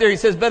part right there. He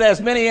says, but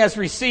as many as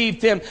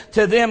received him,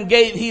 to them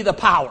gave he the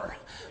power.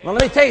 Well,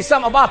 let me tell you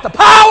something about the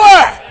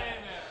power.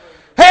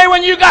 Hey,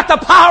 when you got the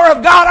power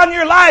of God on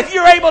your life,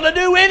 you're able to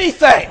do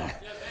anything.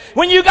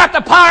 When you got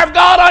the power of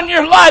God on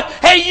your life,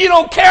 hey, you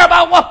don't care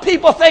about what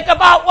people think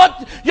about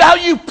how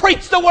you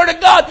preach the Word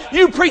of God.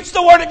 You preach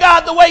the Word of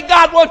God the way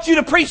God wants you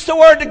to preach the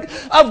Word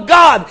of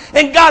God.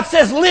 And God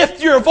says,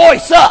 lift your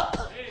voice up.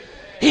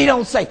 He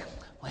don't say,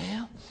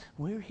 well,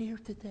 we're here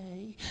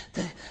today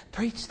to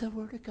preach the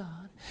Word of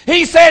God.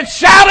 He said,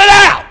 shout it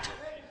out.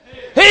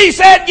 He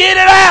said, get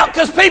it out,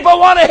 because people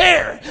want to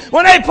hear.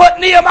 When they put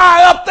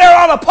Nehemiah up there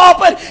on a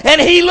pulpit and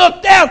he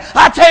looked down,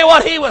 I tell you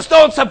what, he was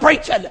doing some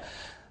preaching.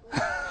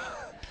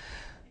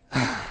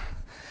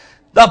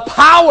 The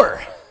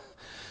power.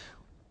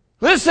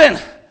 Listen,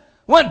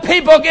 when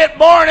people get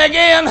born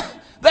again,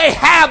 they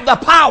have the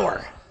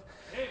power.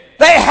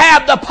 They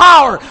have the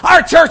power.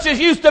 Our churches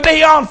used to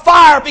be on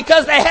fire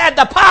because they had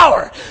the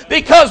power.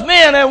 Because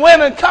men and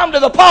women come to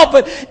the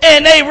pulpit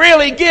and they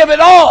really give it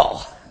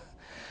all.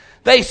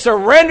 They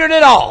surrendered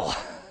it all.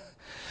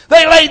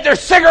 They laid their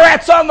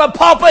cigarettes on the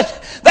pulpit.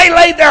 They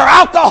laid their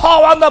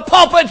alcohol on the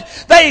pulpit.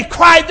 They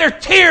cried their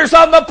tears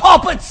on the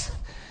pulpits.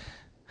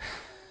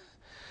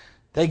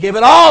 They give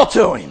it all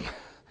to him.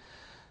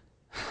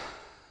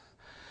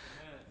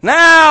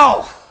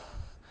 Now,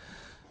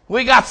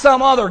 we got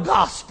some other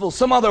gospel,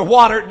 some other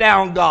watered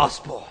down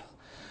gospel.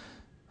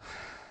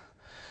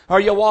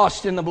 Are you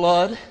washed in the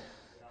blood?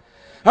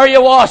 Are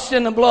you washed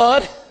in the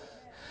blood?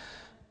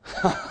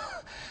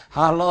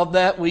 I love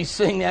that. We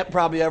sing that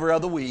probably every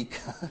other week.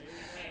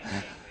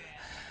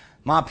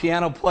 My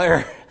piano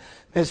player,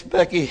 Miss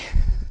Becky,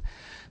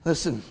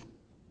 listen,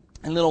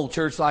 in a little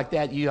church like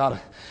that, you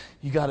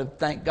got to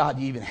thank God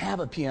you even have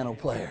a piano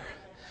player.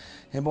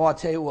 And boy, I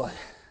tell you what,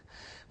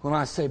 when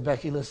I say,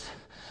 Becky, let's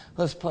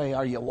play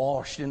Are You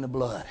Washed in the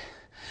Blood?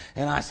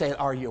 And I say,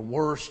 are you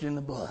washed in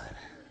the blood?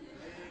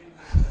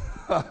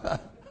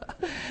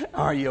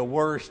 Are you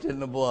washed in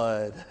the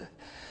blood?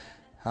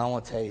 I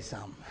want to tell you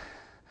something.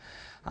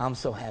 I'm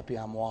so happy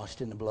I'm washed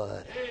in the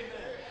blood.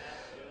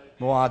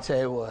 Boy, I'll tell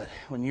you what,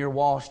 when you're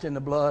washed in the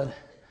blood,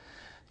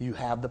 you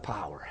have the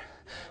power.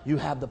 You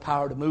have the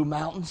power to move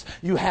mountains.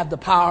 You have the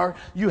power.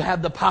 You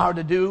have the power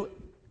to do.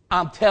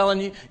 I'm telling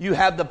you, you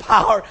have the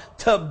power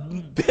to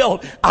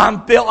build.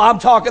 I'm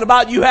talking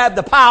about you have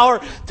the power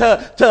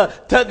to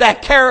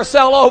that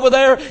carousel over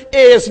there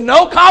is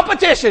no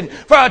competition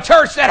for a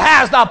church that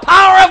has the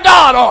power of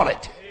God on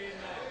it.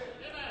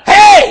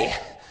 Hey!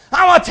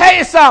 I want to tell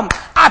you something.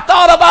 I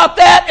thought about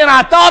that, and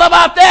I thought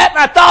about that, and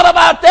I thought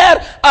about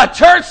that. A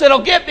church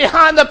that'll get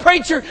behind the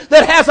preacher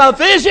that has a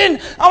vision,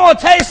 I want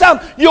to tell you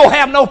something, you'll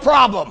have no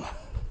problem.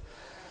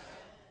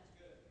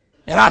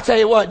 And I tell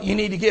you what, you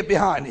need to get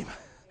behind him.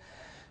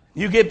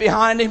 You get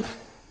behind him,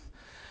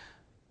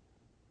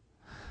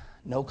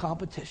 no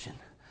competition.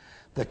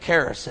 The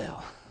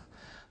carousel,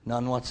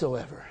 none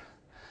whatsoever.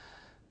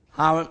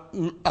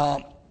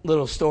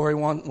 Little story,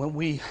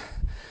 when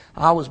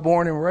I was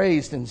born and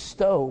raised in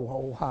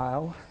Stowe,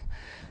 Ohio,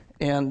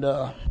 and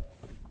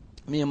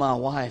me and my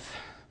wife,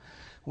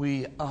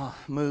 we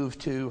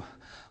moved to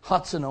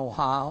Hudson,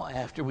 Ohio,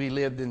 after we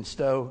lived in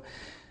Stowe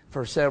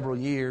for several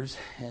years,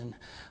 and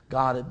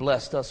God had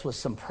blessed us with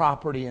some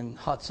property in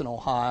Hudson,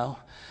 Ohio.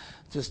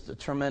 Just a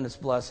tremendous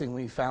blessing.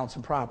 We found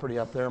some property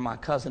up there. My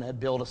cousin had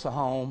built us a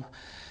home.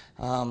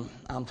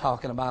 I'm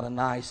talking about a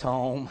nice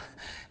home.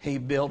 He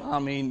built,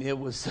 it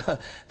was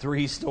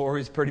 3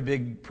 stories, pretty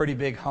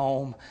big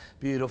home,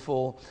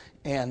 beautiful.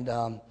 And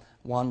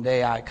one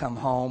day I come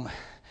home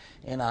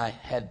and I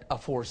had a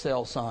for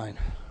sale sign.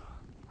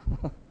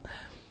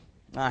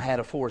 I had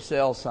a for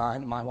sale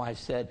sign. My wife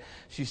said,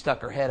 she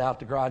stuck her head out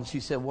the garage and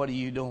she said, what are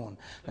you doing?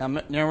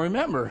 Now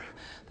remember,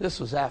 this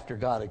was after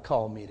God had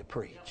called me to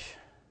preach.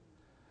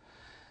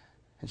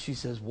 And she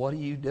says, what are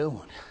you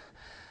doing?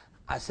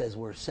 I says,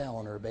 we're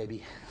selling her,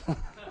 baby.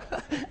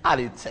 I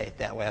didn't say it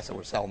that way. I said,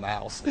 we're selling the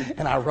house.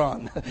 And I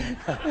run.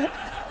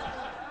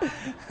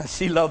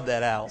 She loved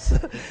that house.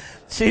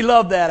 She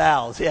loved that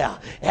house, yeah.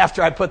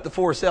 After I put the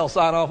for sale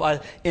sign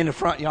off in the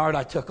front yard,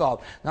 I took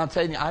off. Now I'm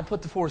telling you, I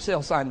put the for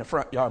sale sign in the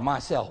front yard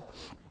myself.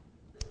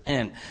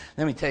 And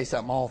let me tell you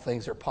something, all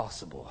things are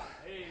possible.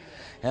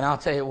 And I'll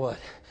tell you what,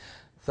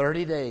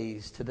 30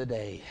 days to the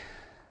day,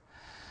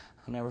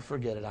 I'll never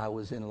forget it. I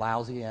was in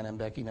Louisiana, and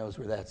Becky knows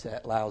where that's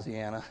at,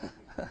 Louisiana.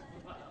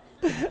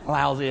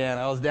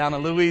 Louisiana. I was down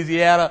in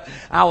Louisiana.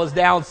 I was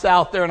down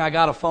south there, and I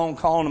got a phone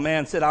call, and the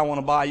man said, I want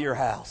to buy your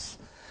house.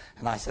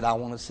 And I said, I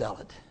want to sell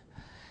it.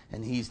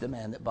 And he's the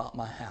man that bought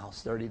my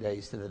house 30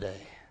 days to the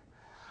day.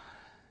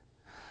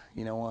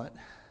 You know what?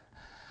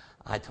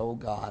 I told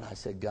God, I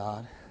said,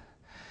 God,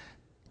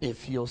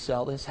 if you'll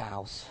sell this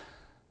house,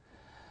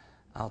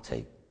 I'll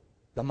take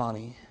the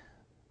money,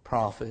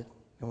 profit,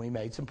 and we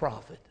made some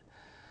profit.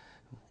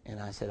 And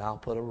I said, I'll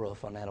put a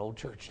roof on that old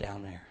church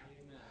down there.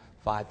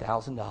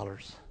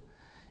 $5,000.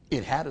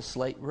 It had a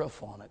slate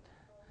roof on it.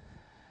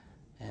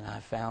 And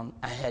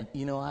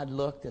I'd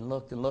looked and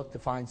looked and looked to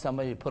find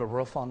somebody to put a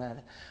roof on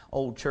that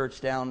old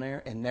church down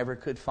there and never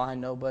could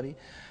find nobody.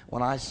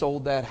 When I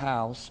sold that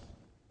house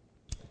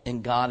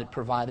and God had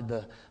provided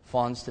the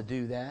funds to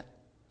do that,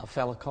 a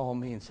fella called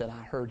me and said,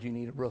 I heard you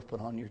need a roof put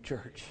on your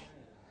church.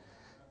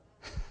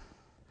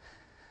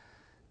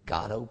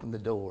 God opened the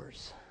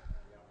doors.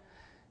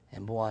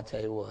 And boy, I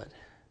tell you what,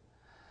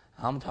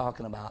 I'm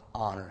talking about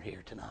honor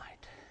here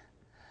tonight.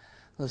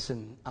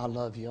 Listen, I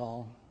love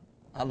y'all.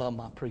 I love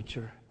my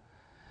preacher.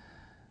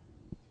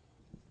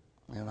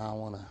 And I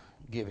want to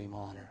give him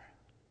honor.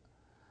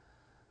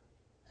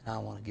 And I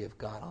want to give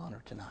God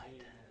honor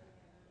tonight.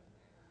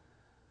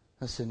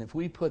 Listen, if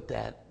we put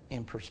that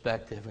in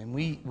perspective and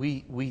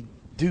we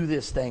do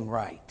this thing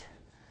right,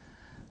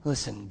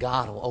 listen,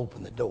 God will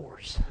open the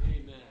doors.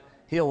 Amen.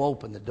 He'll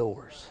open the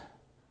doors.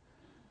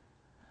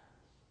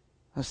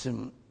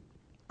 Listen,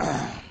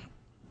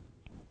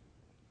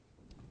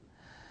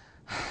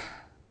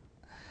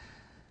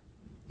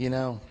 you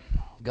know,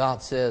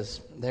 God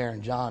says there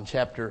in John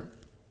chapter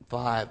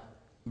 5,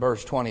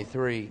 verse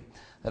 23,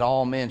 that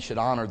all men should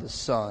honor the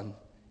Son,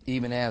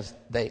 even as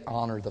they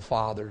honor the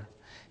Father.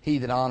 He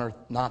that honoreth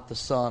not the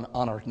Son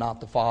honoreth not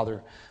the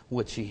Father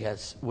which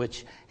has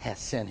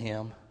sent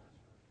him.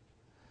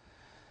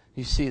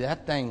 You see,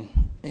 that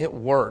thing, it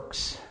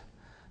works.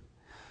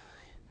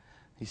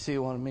 You see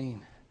what I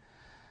mean?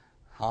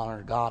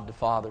 Honor God the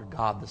Father,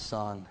 God the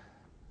Son,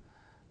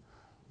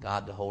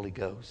 God the Holy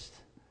Ghost.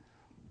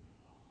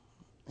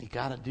 You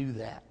got to do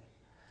that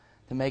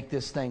to make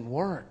this thing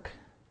work.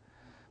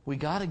 We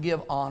got to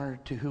give honor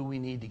to who we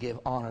need to give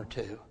honor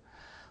to.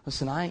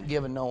 Listen, I ain't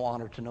giving no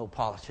honor to no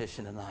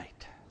politician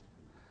tonight.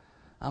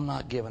 I'm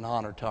not giving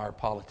honor to our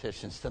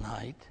politicians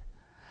tonight.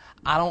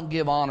 I don't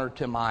give honor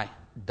to my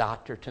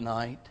doctor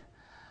tonight.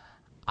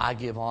 I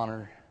give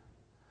honor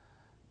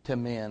to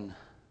men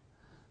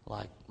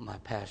like my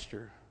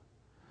pastor,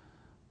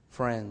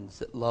 friends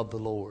that love the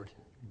Lord,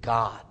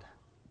 God,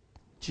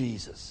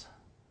 Jesus.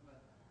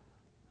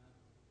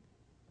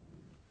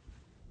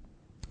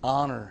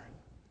 Honor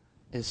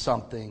is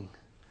something,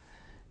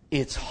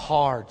 it's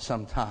hard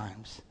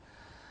sometimes,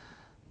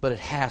 but it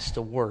has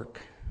to work.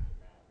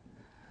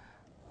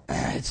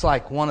 It's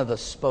like one of the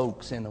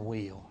spokes in the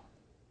wheel.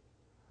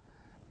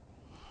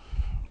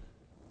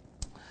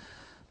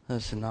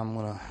 Listen, I'm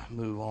going to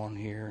move on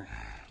here.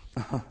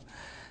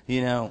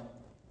 You know,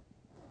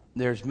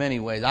 there's many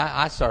ways.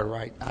 I started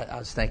right. I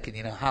was thinking,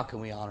 you know, how can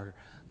we honor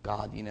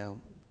God? You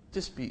know,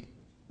 just be,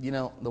 you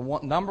know,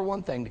 number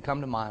one thing to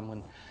come to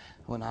mind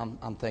when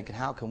I'm thinking,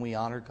 how can we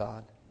honor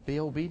God? Be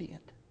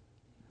obedient.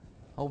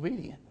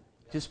 Obedient.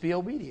 Just be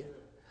obedient.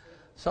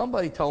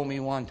 Somebody told me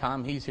one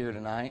time, he's here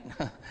tonight,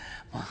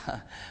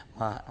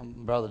 my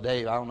brother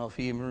Dave, I don't know if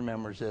he even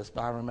remembers this,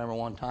 but I remember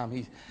one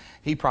time,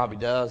 he probably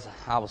does.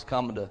 I was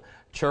coming to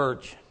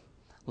church,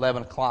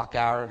 11 o'clock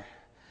hour,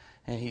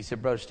 and he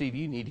said, Brother Steve,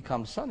 you need to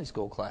come to Sunday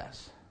school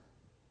class.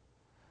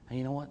 And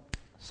you know what?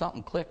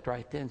 Something clicked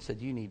right then and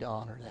said, you need to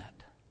honor that.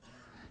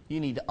 You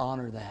need to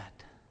honor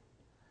that.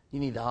 You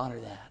need to honor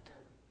that.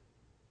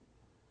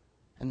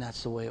 And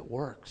that's the way it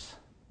works.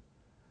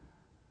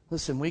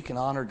 Listen, we can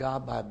honor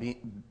God by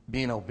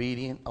being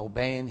obedient,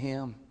 obeying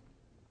Him.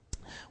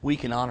 We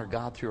can honor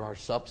God through our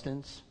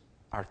substance,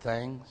 our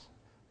things,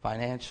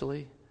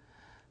 financially.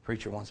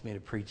 Preacher wants me to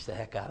preach the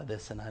heck out of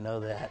this, and I know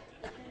that.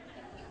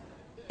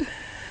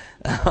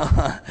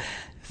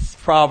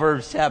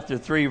 Proverbs chapter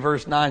 3,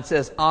 verse 9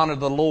 says, honor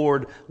the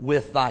Lord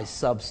with thy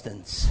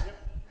substance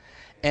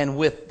and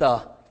with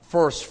the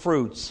first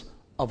fruits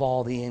of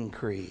all the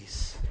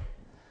increase.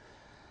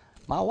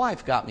 My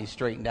wife got me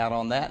straightened out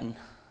on that, and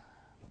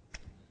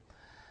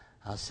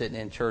I was sitting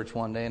in church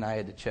one day and I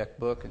had the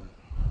checkbook and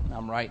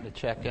I'm writing the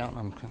check out and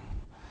I'm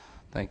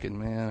thinking,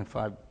 man, if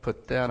I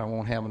put that, I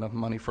won't have enough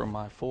money for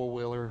my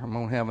four-wheeler. I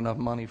won't have enough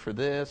money for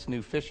this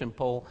new fishing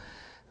pole.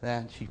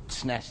 Then she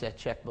snatched that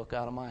checkbook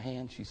out of my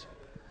hand. She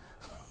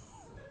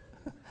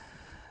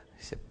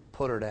said,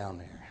 put her down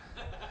there.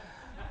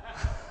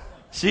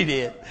 She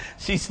did.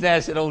 She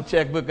snatched that old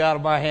checkbook out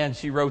of my hand.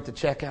 She wrote the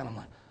check out. I'm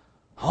like,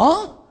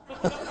 huh?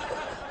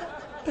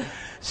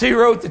 She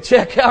wrote the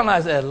check out and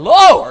I said,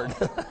 Lord.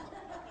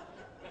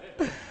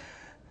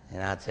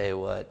 And I tell you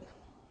what,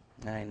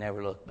 I ain't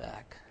never looked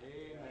back.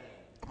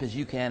 Because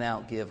you can't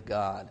outgive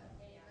God.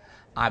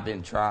 I've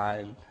been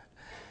trying.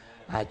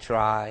 I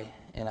try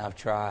and I've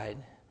tried.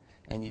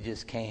 And you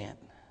just can't.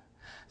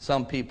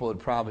 Some people would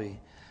probably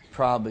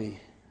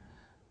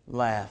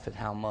laugh at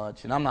how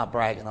much, and I'm not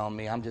bragging on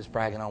me, I'm just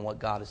bragging on what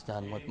God has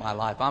done with my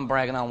life. I'm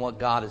bragging on what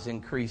God has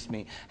increased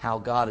me, how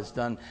God has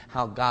done,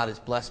 how God has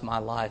blessed my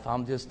life.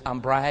 I'm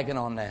bragging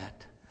on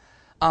that.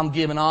 I'm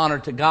giving honor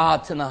to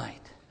God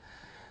tonight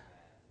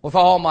with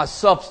all my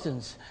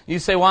substance. You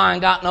say, well, I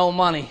ain't got no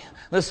money.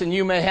 Listen,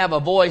 you may have a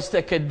voice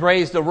that could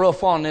raise the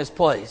roof on this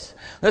place.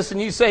 Listen,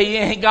 you say you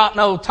ain't got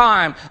no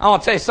time. I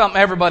want to tell you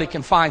something. Everybody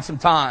can find some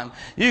time.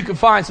 You can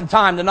find some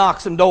time to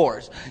knock some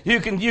doors. You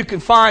can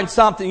find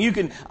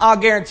something. I'll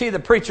guarantee the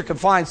preacher can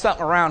find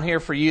something around here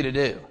for you to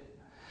do.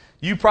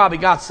 You probably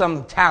got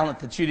some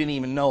talent that you didn't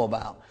even know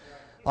about.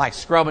 Like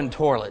scrubbing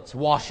toilets,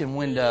 washing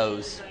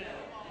windows.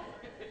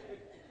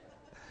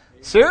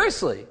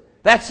 Seriously,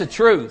 that's the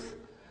truth.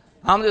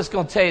 I'm just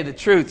going to tell you the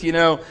truth. You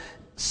know,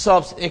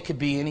 it could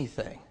be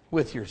anything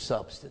with your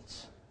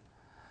substance.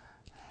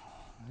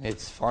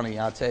 It's funny,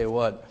 I'll tell you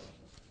what.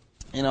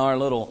 In our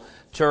little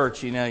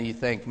church, you know, you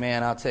think,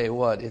 man, I'll tell you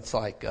what, it's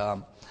like,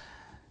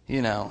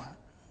 you know,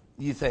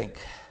 you think,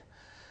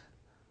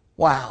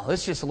 wow,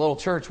 it's just a little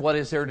church. What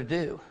is there to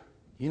do?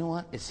 You know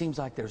what? It seems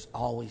like there's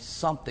always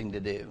something to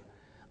do.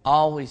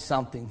 Always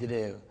something to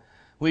do.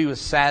 We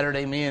was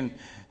Saturday, me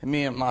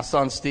and my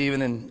son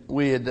Stephen, and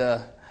we had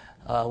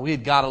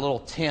got a little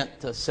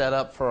tent to set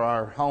up for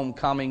our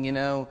homecoming, you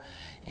know.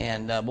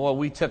 And boy,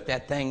 we took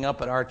that thing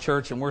up at our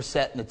church, and we're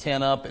setting the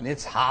tent up, and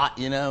it's hot,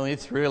 you know.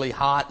 It's really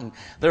hot, and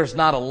there's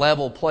not a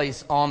level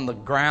place on the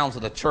grounds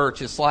of the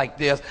church. It's like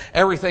this.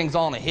 Everything's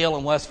on a hill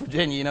in West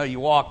Virginia. You know, you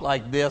walk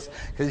like this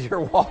because you're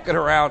walking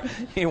around.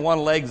 You know, one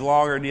leg's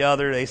longer than the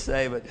other, they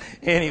say. But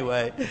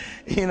anyway,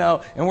 you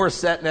know, and we're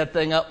setting that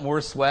thing up, and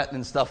we're sweating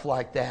and stuff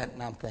like that.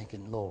 And I'm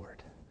thinking,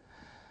 Lord,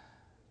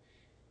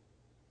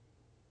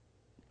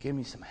 give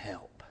me some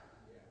help.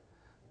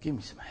 Give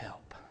me some help.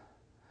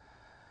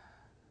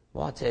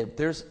 Well, I'll tell you,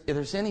 if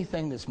there's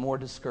anything that's more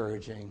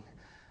discouraging,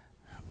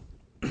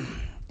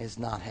 is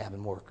not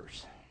having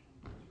workers.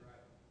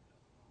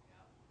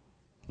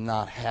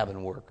 Not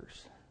having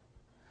workers.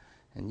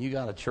 And you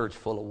got a church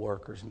full of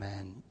workers,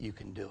 man, you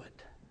can do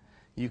it.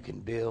 You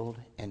can build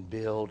and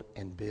build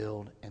and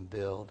build and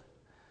build.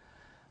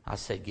 I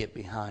say get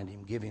behind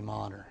him, give him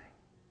honor.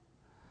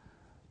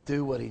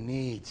 Do what he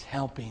needs,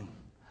 help him.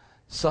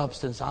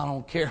 Substance, I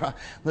don't care.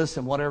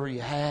 Listen, whatever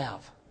you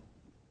have.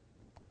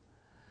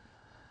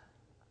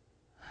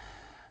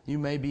 You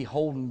may be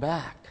holding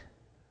back.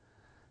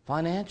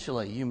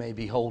 Financially, you may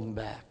be holding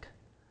back.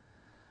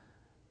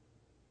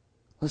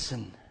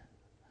 Listen,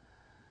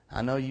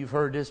 I know you've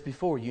heard this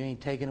before. You ain't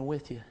taking it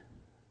with you.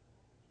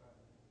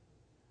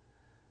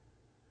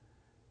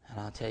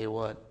 And I'll tell you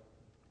what,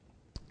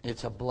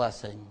 it's a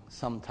blessing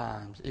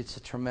sometimes. It's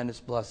a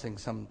tremendous blessing.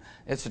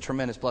 It's a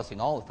tremendous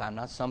blessing all the time,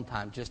 not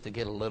sometimes, just to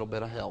get a little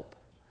bit of help.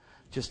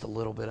 Just a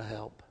little bit of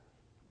help.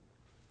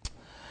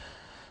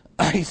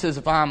 He says,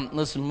 if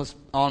let's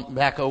on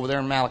back over there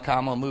in Malachi,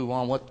 I'm going to move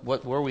on.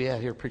 Where are we at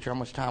here, preacher? How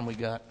much time we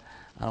got?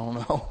 I don't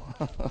know.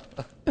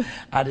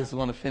 I just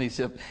want to finish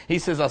up. He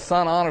says, a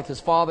son honoreth his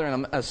father,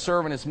 and a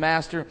servant his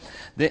master.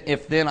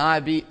 If then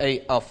I be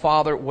a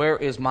father, where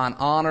is mine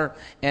honor?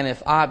 And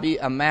if I be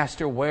a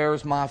master, where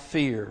is my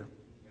fear?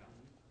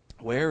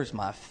 Where is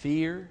my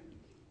fear?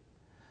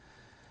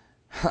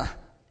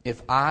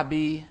 If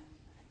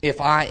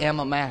I am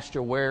a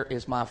master, where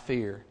is my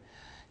fear?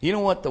 You know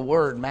what the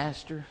word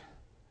master?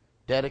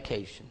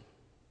 Dedication.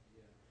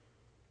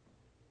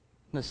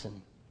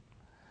 Listen,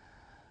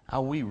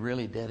 are we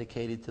really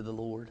dedicated to the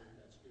Lord?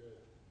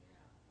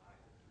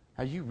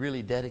 Are you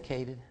really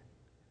dedicated?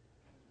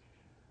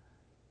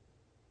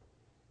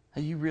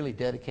 Are you really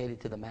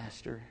dedicated to the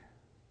master?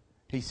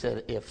 He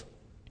said,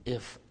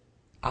 if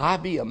I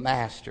be a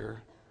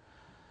master,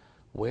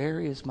 where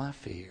is my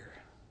fear?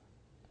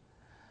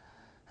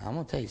 I'm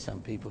going to tell you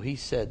something, people. He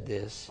said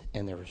this,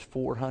 and there was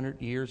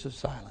 400 years of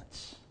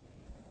silence.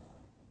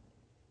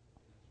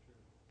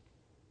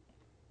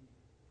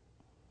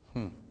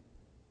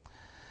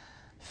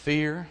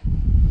 Fear,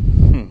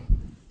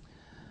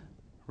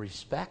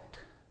 respect,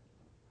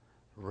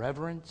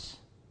 reverence,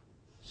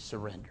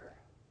 surrender.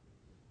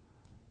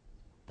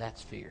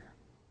 That's fear.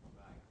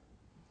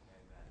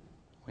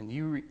 When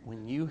you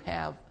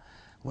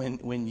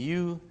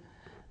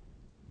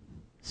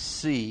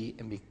see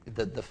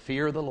the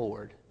fear of the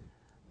Lord,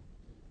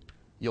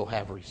 you'll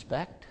have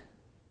respect,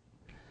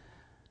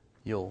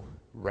 you'll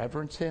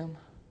reverence Him,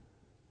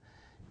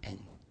 and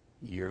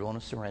you're going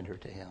to surrender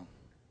to Him.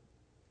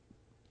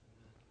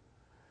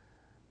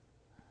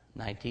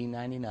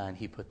 1999,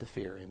 He put the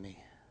fear in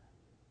me.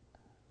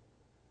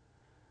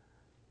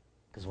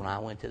 Because when I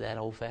went to that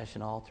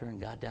old-fashioned altar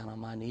and got down on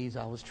my knees,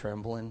 I was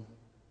trembling.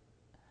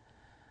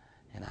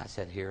 And I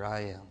said, here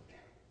I am.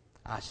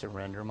 I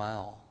surrender my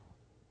all.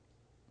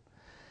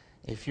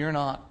 If you're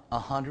not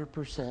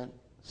 100%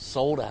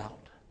 sold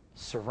out,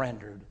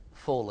 surrendered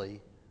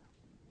fully,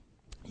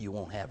 you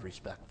won't have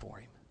respect for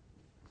Him.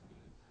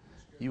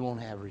 You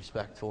won't have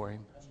respect for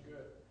Him. That's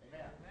good.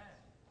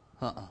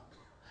 Amen.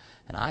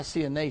 And I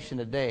see a nation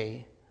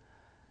today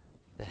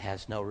that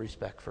has no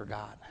respect for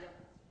God.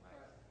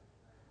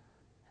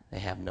 They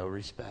have no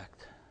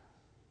respect.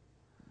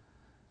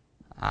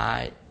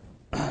 I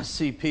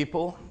see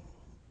people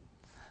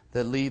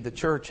that leave the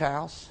church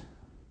house.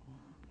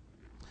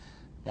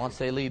 Once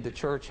they leave the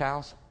church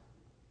house,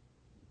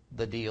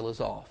 the deal is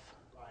off.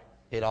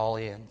 It all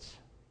ends.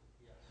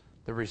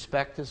 The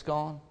respect is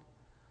gone.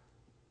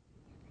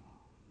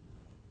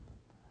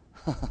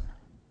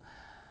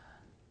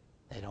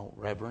 They don't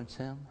reverence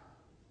Him.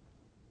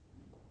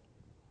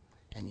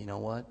 And you know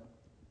what?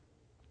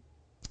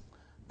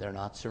 They're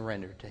not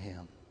surrendered to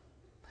Him.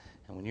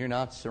 And when you're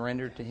not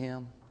surrendered to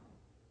Him,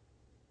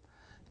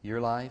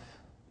 your life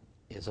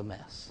is a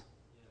mess.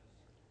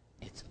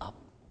 It's up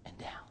and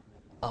down,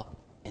 up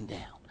and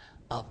down,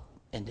 up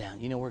and down.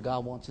 You know where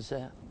God wants us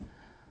at?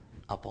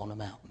 Up on the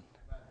mountain.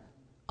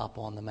 Up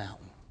on the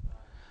mountain.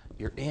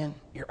 You're in,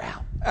 you're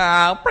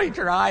out.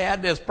 Preacher, I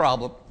had this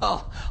problem.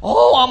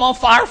 Oh, I'm on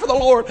fire for the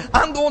Lord.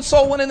 I'm going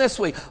soul winning this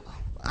week.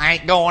 I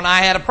ain't going. I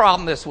had a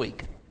problem this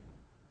week.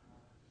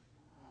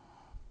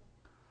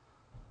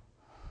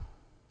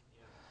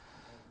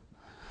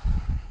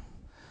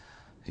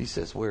 He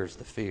says, where's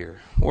the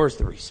fear? Where's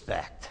the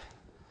respect?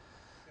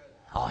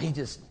 Oh, he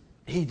just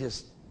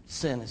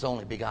sent His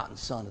only begotten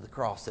Son to the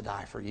cross to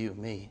die for you and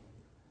me.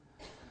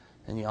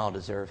 And you all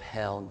deserve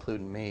hell,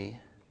 including me.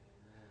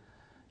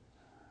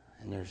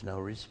 And there's no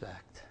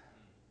respect.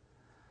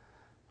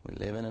 We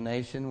live in a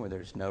nation where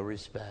there's no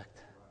respect.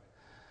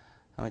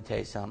 Let me tell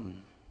you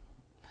something.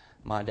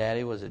 My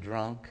daddy was a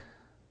drunk.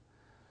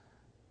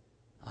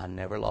 I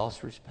never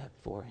lost respect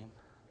for him.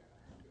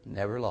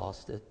 Never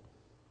lost it.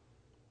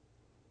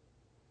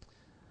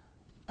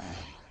 I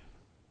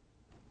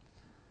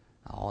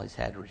always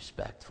had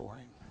respect for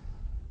him.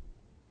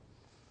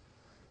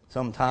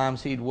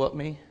 Sometimes he'd whoop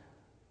me,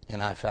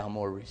 and I found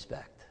more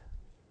respect.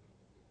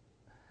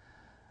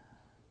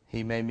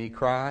 He made me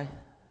cry,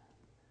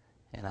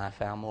 and I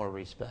found more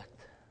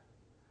respect.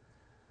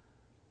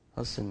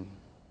 Listen,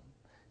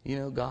 you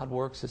know God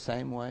works the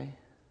same way.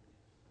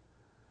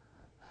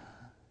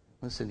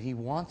 Listen, He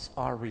wants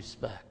our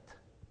respect.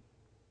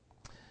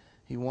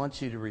 He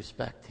wants you to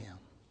respect Him.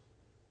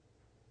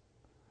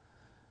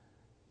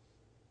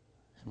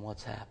 And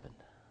what's happened?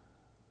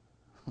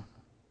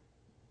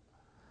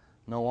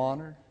 No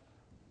honor,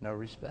 no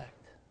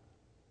respect.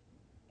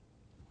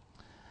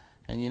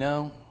 And you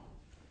know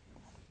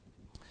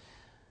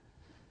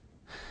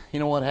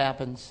what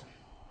happens?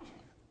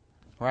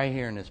 Right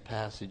here in this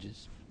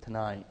passages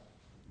tonight,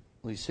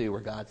 we see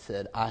where God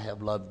said, I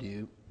have loved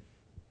you.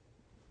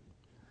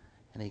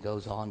 And He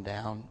goes on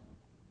down,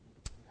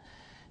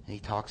 and He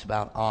talks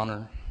about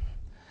honor.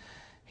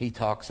 He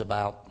talks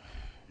about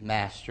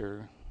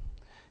master.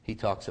 He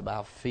talks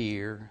about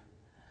fear.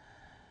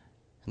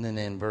 And then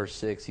in verse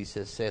 6, He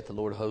says, saith the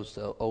Lord of hosts,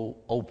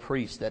 O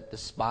priests that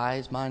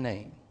despise my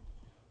name.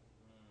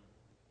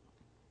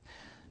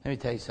 Let me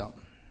tell you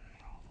something.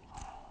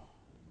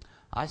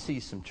 I see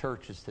some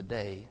churches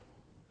today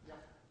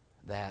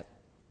that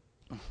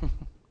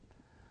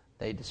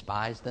they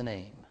despise the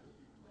name.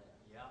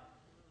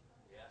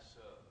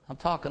 I'm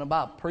talking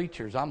about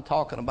preachers. I'm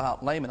talking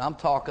about laymen. I'm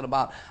talking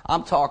about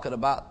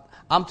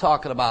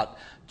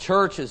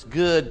churches,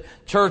 good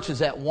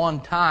churches at one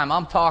time.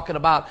 I'm talking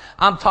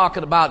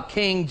about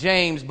King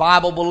James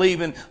Bible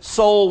believing,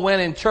 soul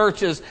winning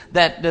churches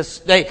that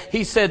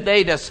He said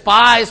they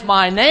despise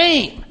my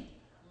name.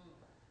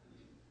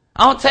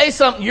 I want to tell you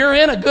something. You're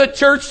in a good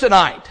church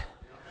tonight.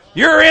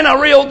 You're in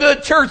a real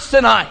good church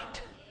tonight.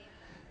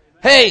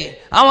 Hey,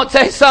 I want to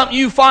tell you something.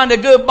 You find a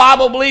good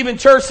Bible-believing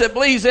church that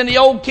believes in the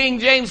old King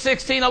James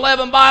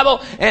 1611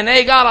 Bible, and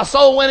they got a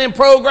soul-winning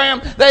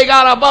program. They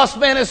got a bus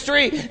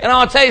ministry. And I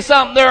want to tell you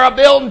something. They're a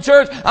building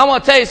church. I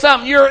want to tell you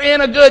something. You're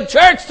in a good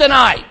church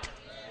tonight.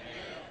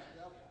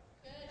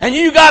 And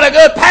you got a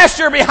good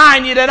pastor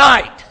behind you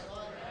tonight.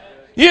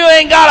 You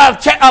ain't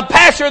got a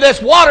pastor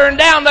that's watering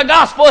down the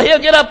gospel. He'll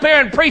get up here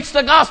and preach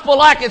the gospel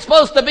like it's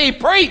supposed to be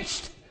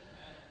preached.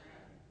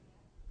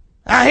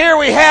 Now here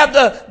we have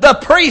the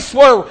priests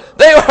where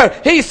they were.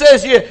 He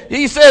says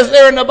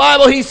there in the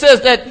Bible. He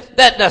says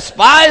that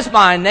despise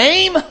my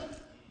name.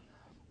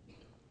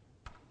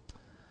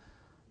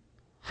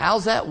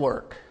 How's that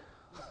work?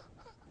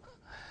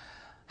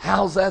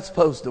 How's that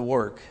supposed to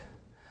work?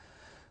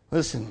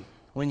 Listen,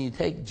 when you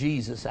take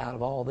Jesus out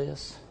of all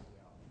this,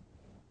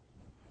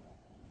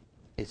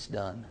 it's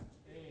done.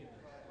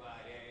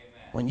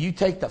 When you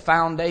take the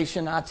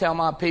foundation, I tell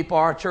my people,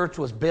 our church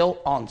was built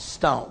on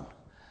stone.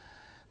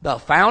 The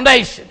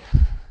foundation.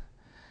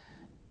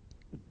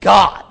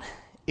 God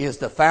is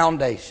the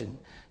foundation.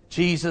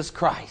 Jesus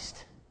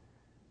Christ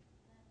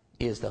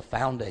is the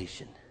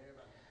foundation.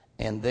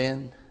 And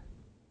then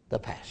the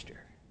pastor.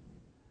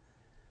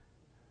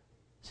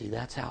 See,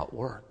 that's how it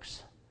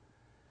works.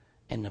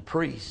 And the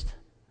priest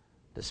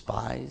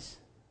despise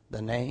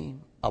the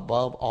name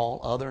above all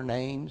other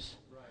names.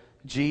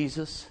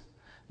 Jesus.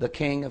 the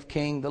King of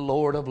Kings, the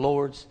Lord of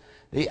Lords,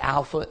 the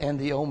Alpha and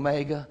the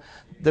Omega,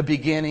 the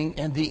beginning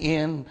and the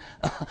end.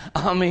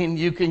 I mean,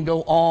 you can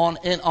go on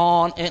and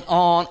on and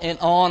on and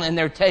on, and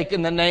they're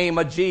taking the name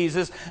of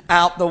Jesus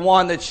out, the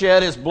one that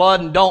shed his blood,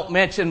 and don't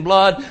mention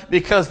blood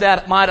because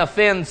that might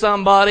offend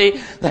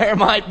somebody. There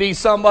might be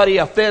somebody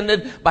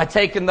offended by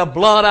taking the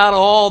blood out of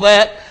all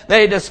that.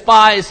 They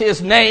despise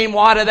his name.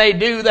 Why do they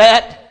do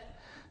that?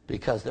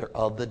 Because they're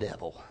of the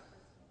devil.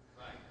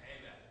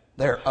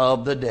 They're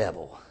of the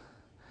devil.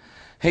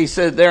 He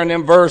said there in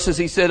them verses,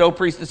 he said, O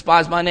priest,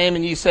 despise my name.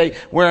 And you say,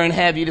 wherein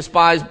have you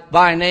despised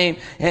thy name?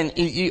 And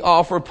you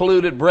offer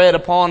polluted bread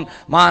upon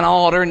mine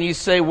altar. And you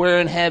say,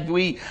 wherein have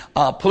we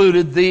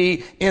polluted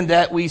thee? In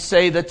that we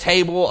say the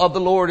table of the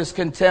Lord is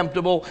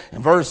contemptible.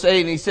 In verse 8,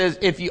 and he says,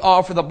 if you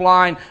offer the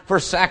blind for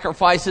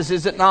sacrifices,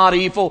 is it not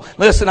evil?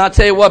 Listen, I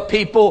tell you what,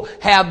 people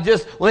have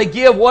they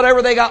give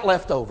whatever they got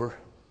left over.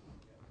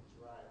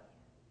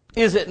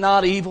 Is it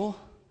not evil?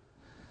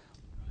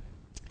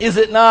 Is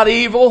it not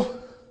evil?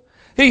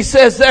 He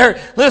says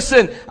there,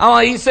 listen,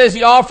 he says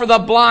you offer the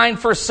blind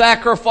for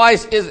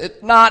sacrifice. Is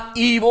it not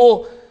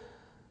evil?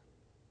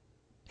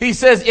 He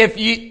says if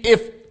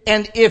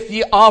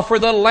you offer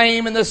the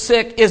lame and the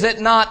sick, is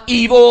it not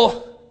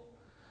evil?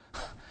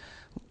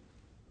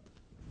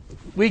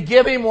 We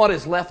give him what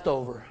is left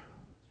over.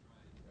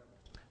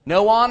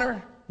 No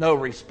honor, no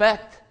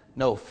respect,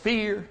 no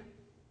fear.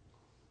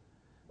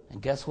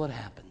 And guess what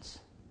happens?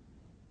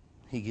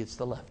 He gets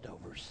the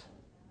leftovers.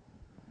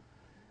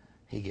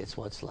 He gets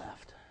what's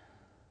left.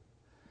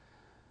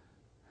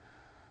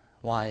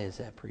 Why is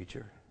that,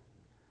 preacher?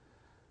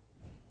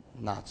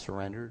 Not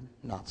surrendered,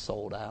 not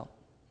sold out.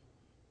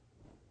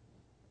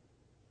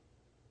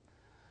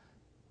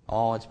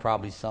 Oh, it's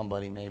probably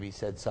somebody maybe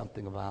said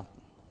something about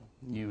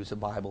you as a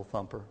Bible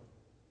thumper.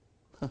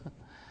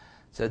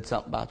 Said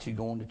something about you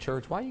going to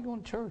church. Why are you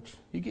going to church?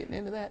 You getting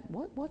into that?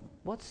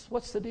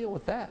 What's the deal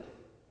with that?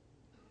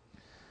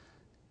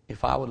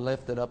 If I would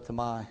lift it up to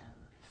my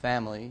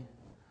family,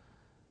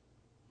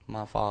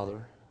 my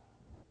father,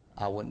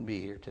 I wouldn't be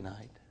here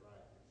tonight.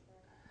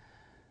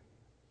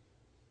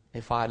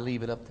 If I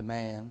leave it up to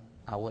man,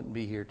 I wouldn't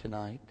be here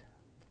tonight.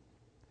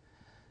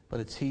 But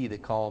it's he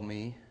that called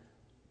me.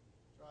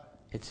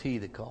 It's he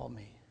that called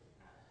me.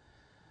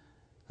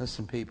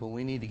 Listen, people,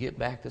 we need to get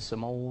back to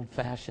some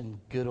old-fashioned,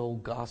 good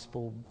old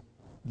gospel.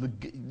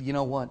 You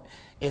know what?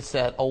 It's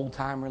that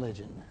old-time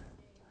religion.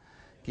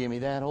 Give me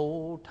that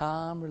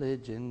old-time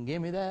religion.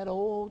 Give me that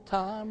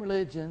old-time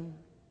religion.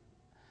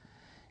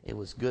 It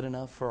was good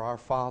enough for our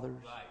fathers.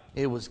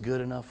 It was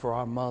good enough for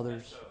our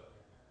mothers.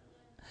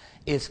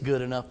 It's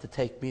good enough to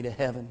take me to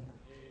heaven.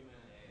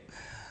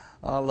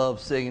 I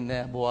love singing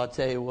that, boy. I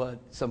tell you what,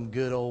 the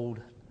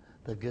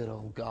good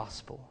old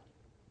gospel.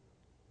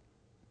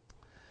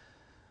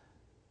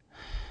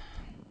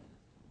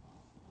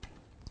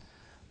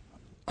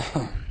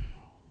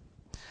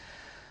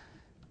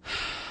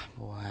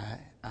 Boy,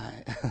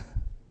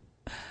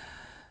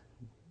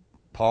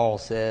 Paul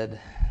said,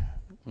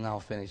 and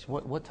I'll finish.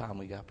 What time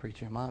we got,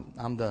 preacher?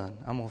 I'm done.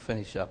 I'm going to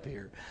finish up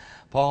here.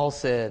 Paul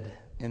said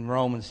in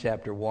Romans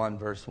chapter 1,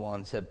 verse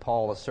 1, said,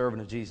 Paul, a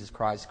servant of Jesus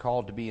Christ,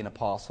 called to be an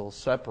apostle,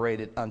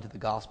 separated unto the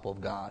gospel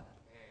of God.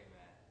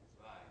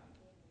 Amen.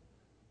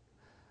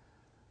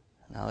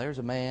 Now there's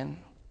a man,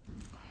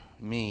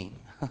 mean.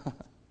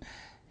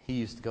 He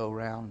used to go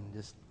around and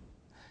just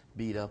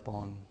beat up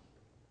on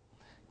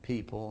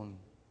people.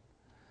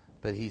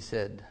 But he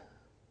said,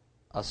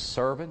 a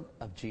servant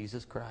of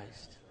Jesus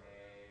Christ.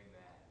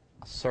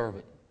 A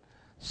servant.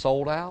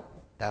 Sold out,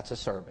 that's a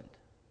servant.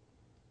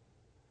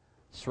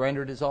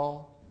 Surrendered his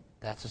all,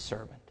 that's a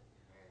servant.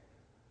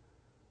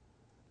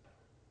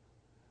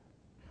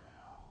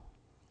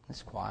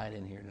 It's quiet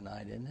in here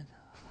tonight, isn't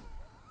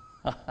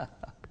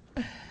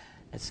it?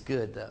 It's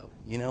good, though.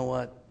 You know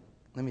what?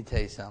 Let me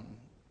tell you something.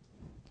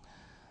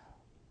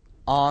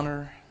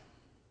 Honor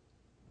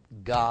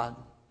God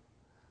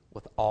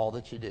with all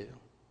that you do.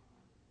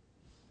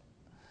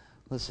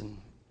 Listen,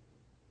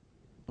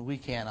 we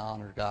can't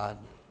honor God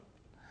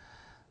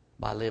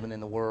by living in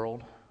the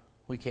world.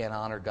 We can't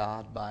honor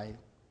God by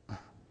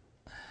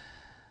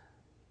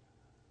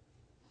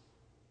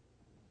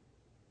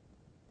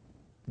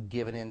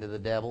giving in to the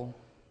devil.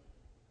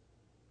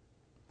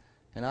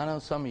 And I know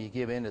some of you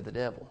give in to the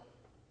devil.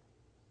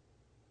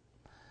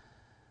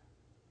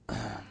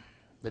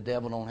 The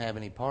devil don't have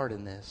any part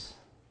in this.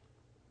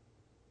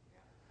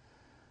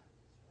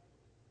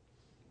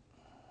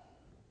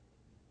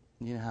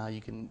 You know how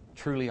you can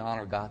truly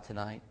honor God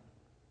tonight?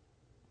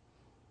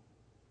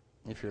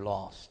 If you're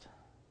lost.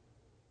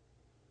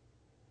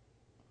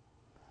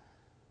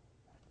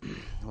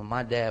 When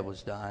my dad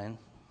was dying,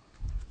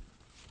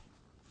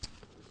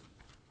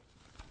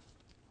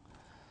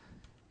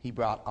 he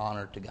brought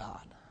honor to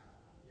God.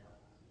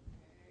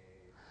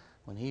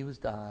 When he was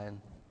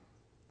dying,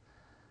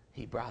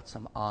 he brought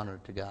some honor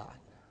to God.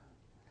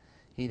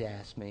 He'd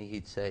ask me,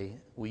 he'd say,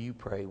 will you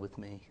pray with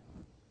me?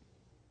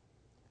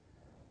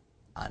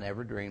 I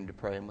never dreamed of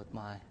praying with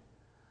my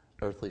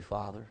earthly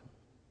father.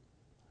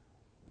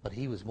 But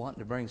he was wanting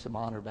to bring some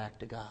honor back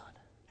to God.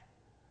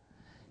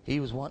 He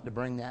was wanting to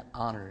bring that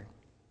honor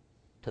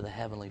to the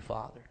Heavenly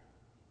Father.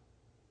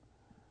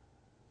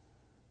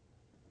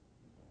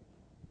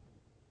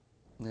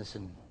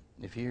 Listen,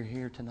 if you're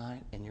here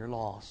tonight and you're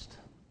lost,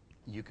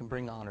 you can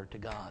bring honor to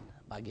God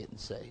by getting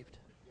saved.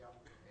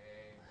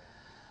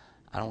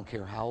 I don't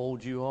care how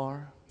old you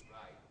are.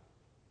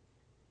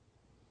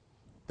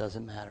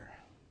 Doesn't matter.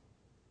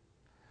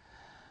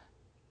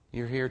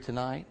 You're here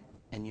tonight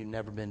and you've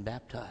never been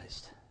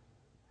baptized.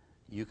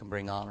 You can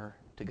bring honor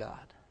to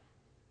God.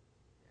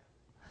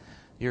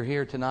 You're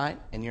here tonight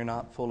and you're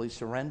not fully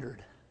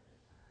surrendered.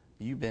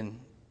 You've been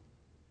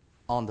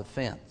on the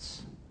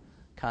fence,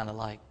 kind of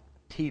like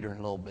teetering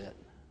a little bit.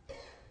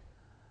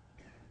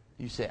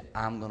 You say,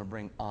 I'm going to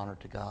bring honor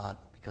to God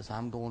because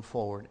I'm going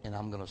forward and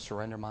I'm going to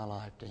surrender my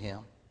life to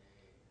Him.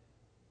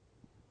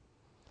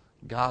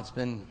 God's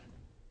been,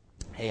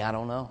 hey, I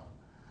don't know.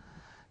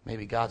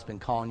 Maybe God's been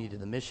calling you to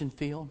the mission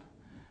field.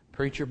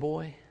 Preacher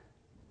boy,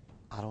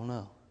 I don't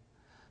know.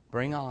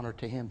 Bring honor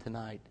to Him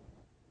tonight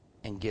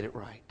and get it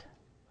right.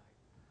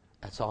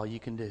 That's all you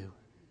can do.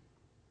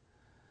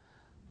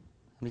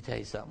 Let me tell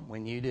you something.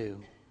 When you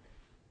do,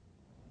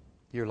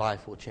 your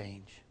life will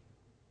change.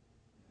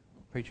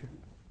 Preacher,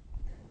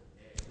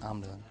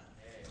 I'm done.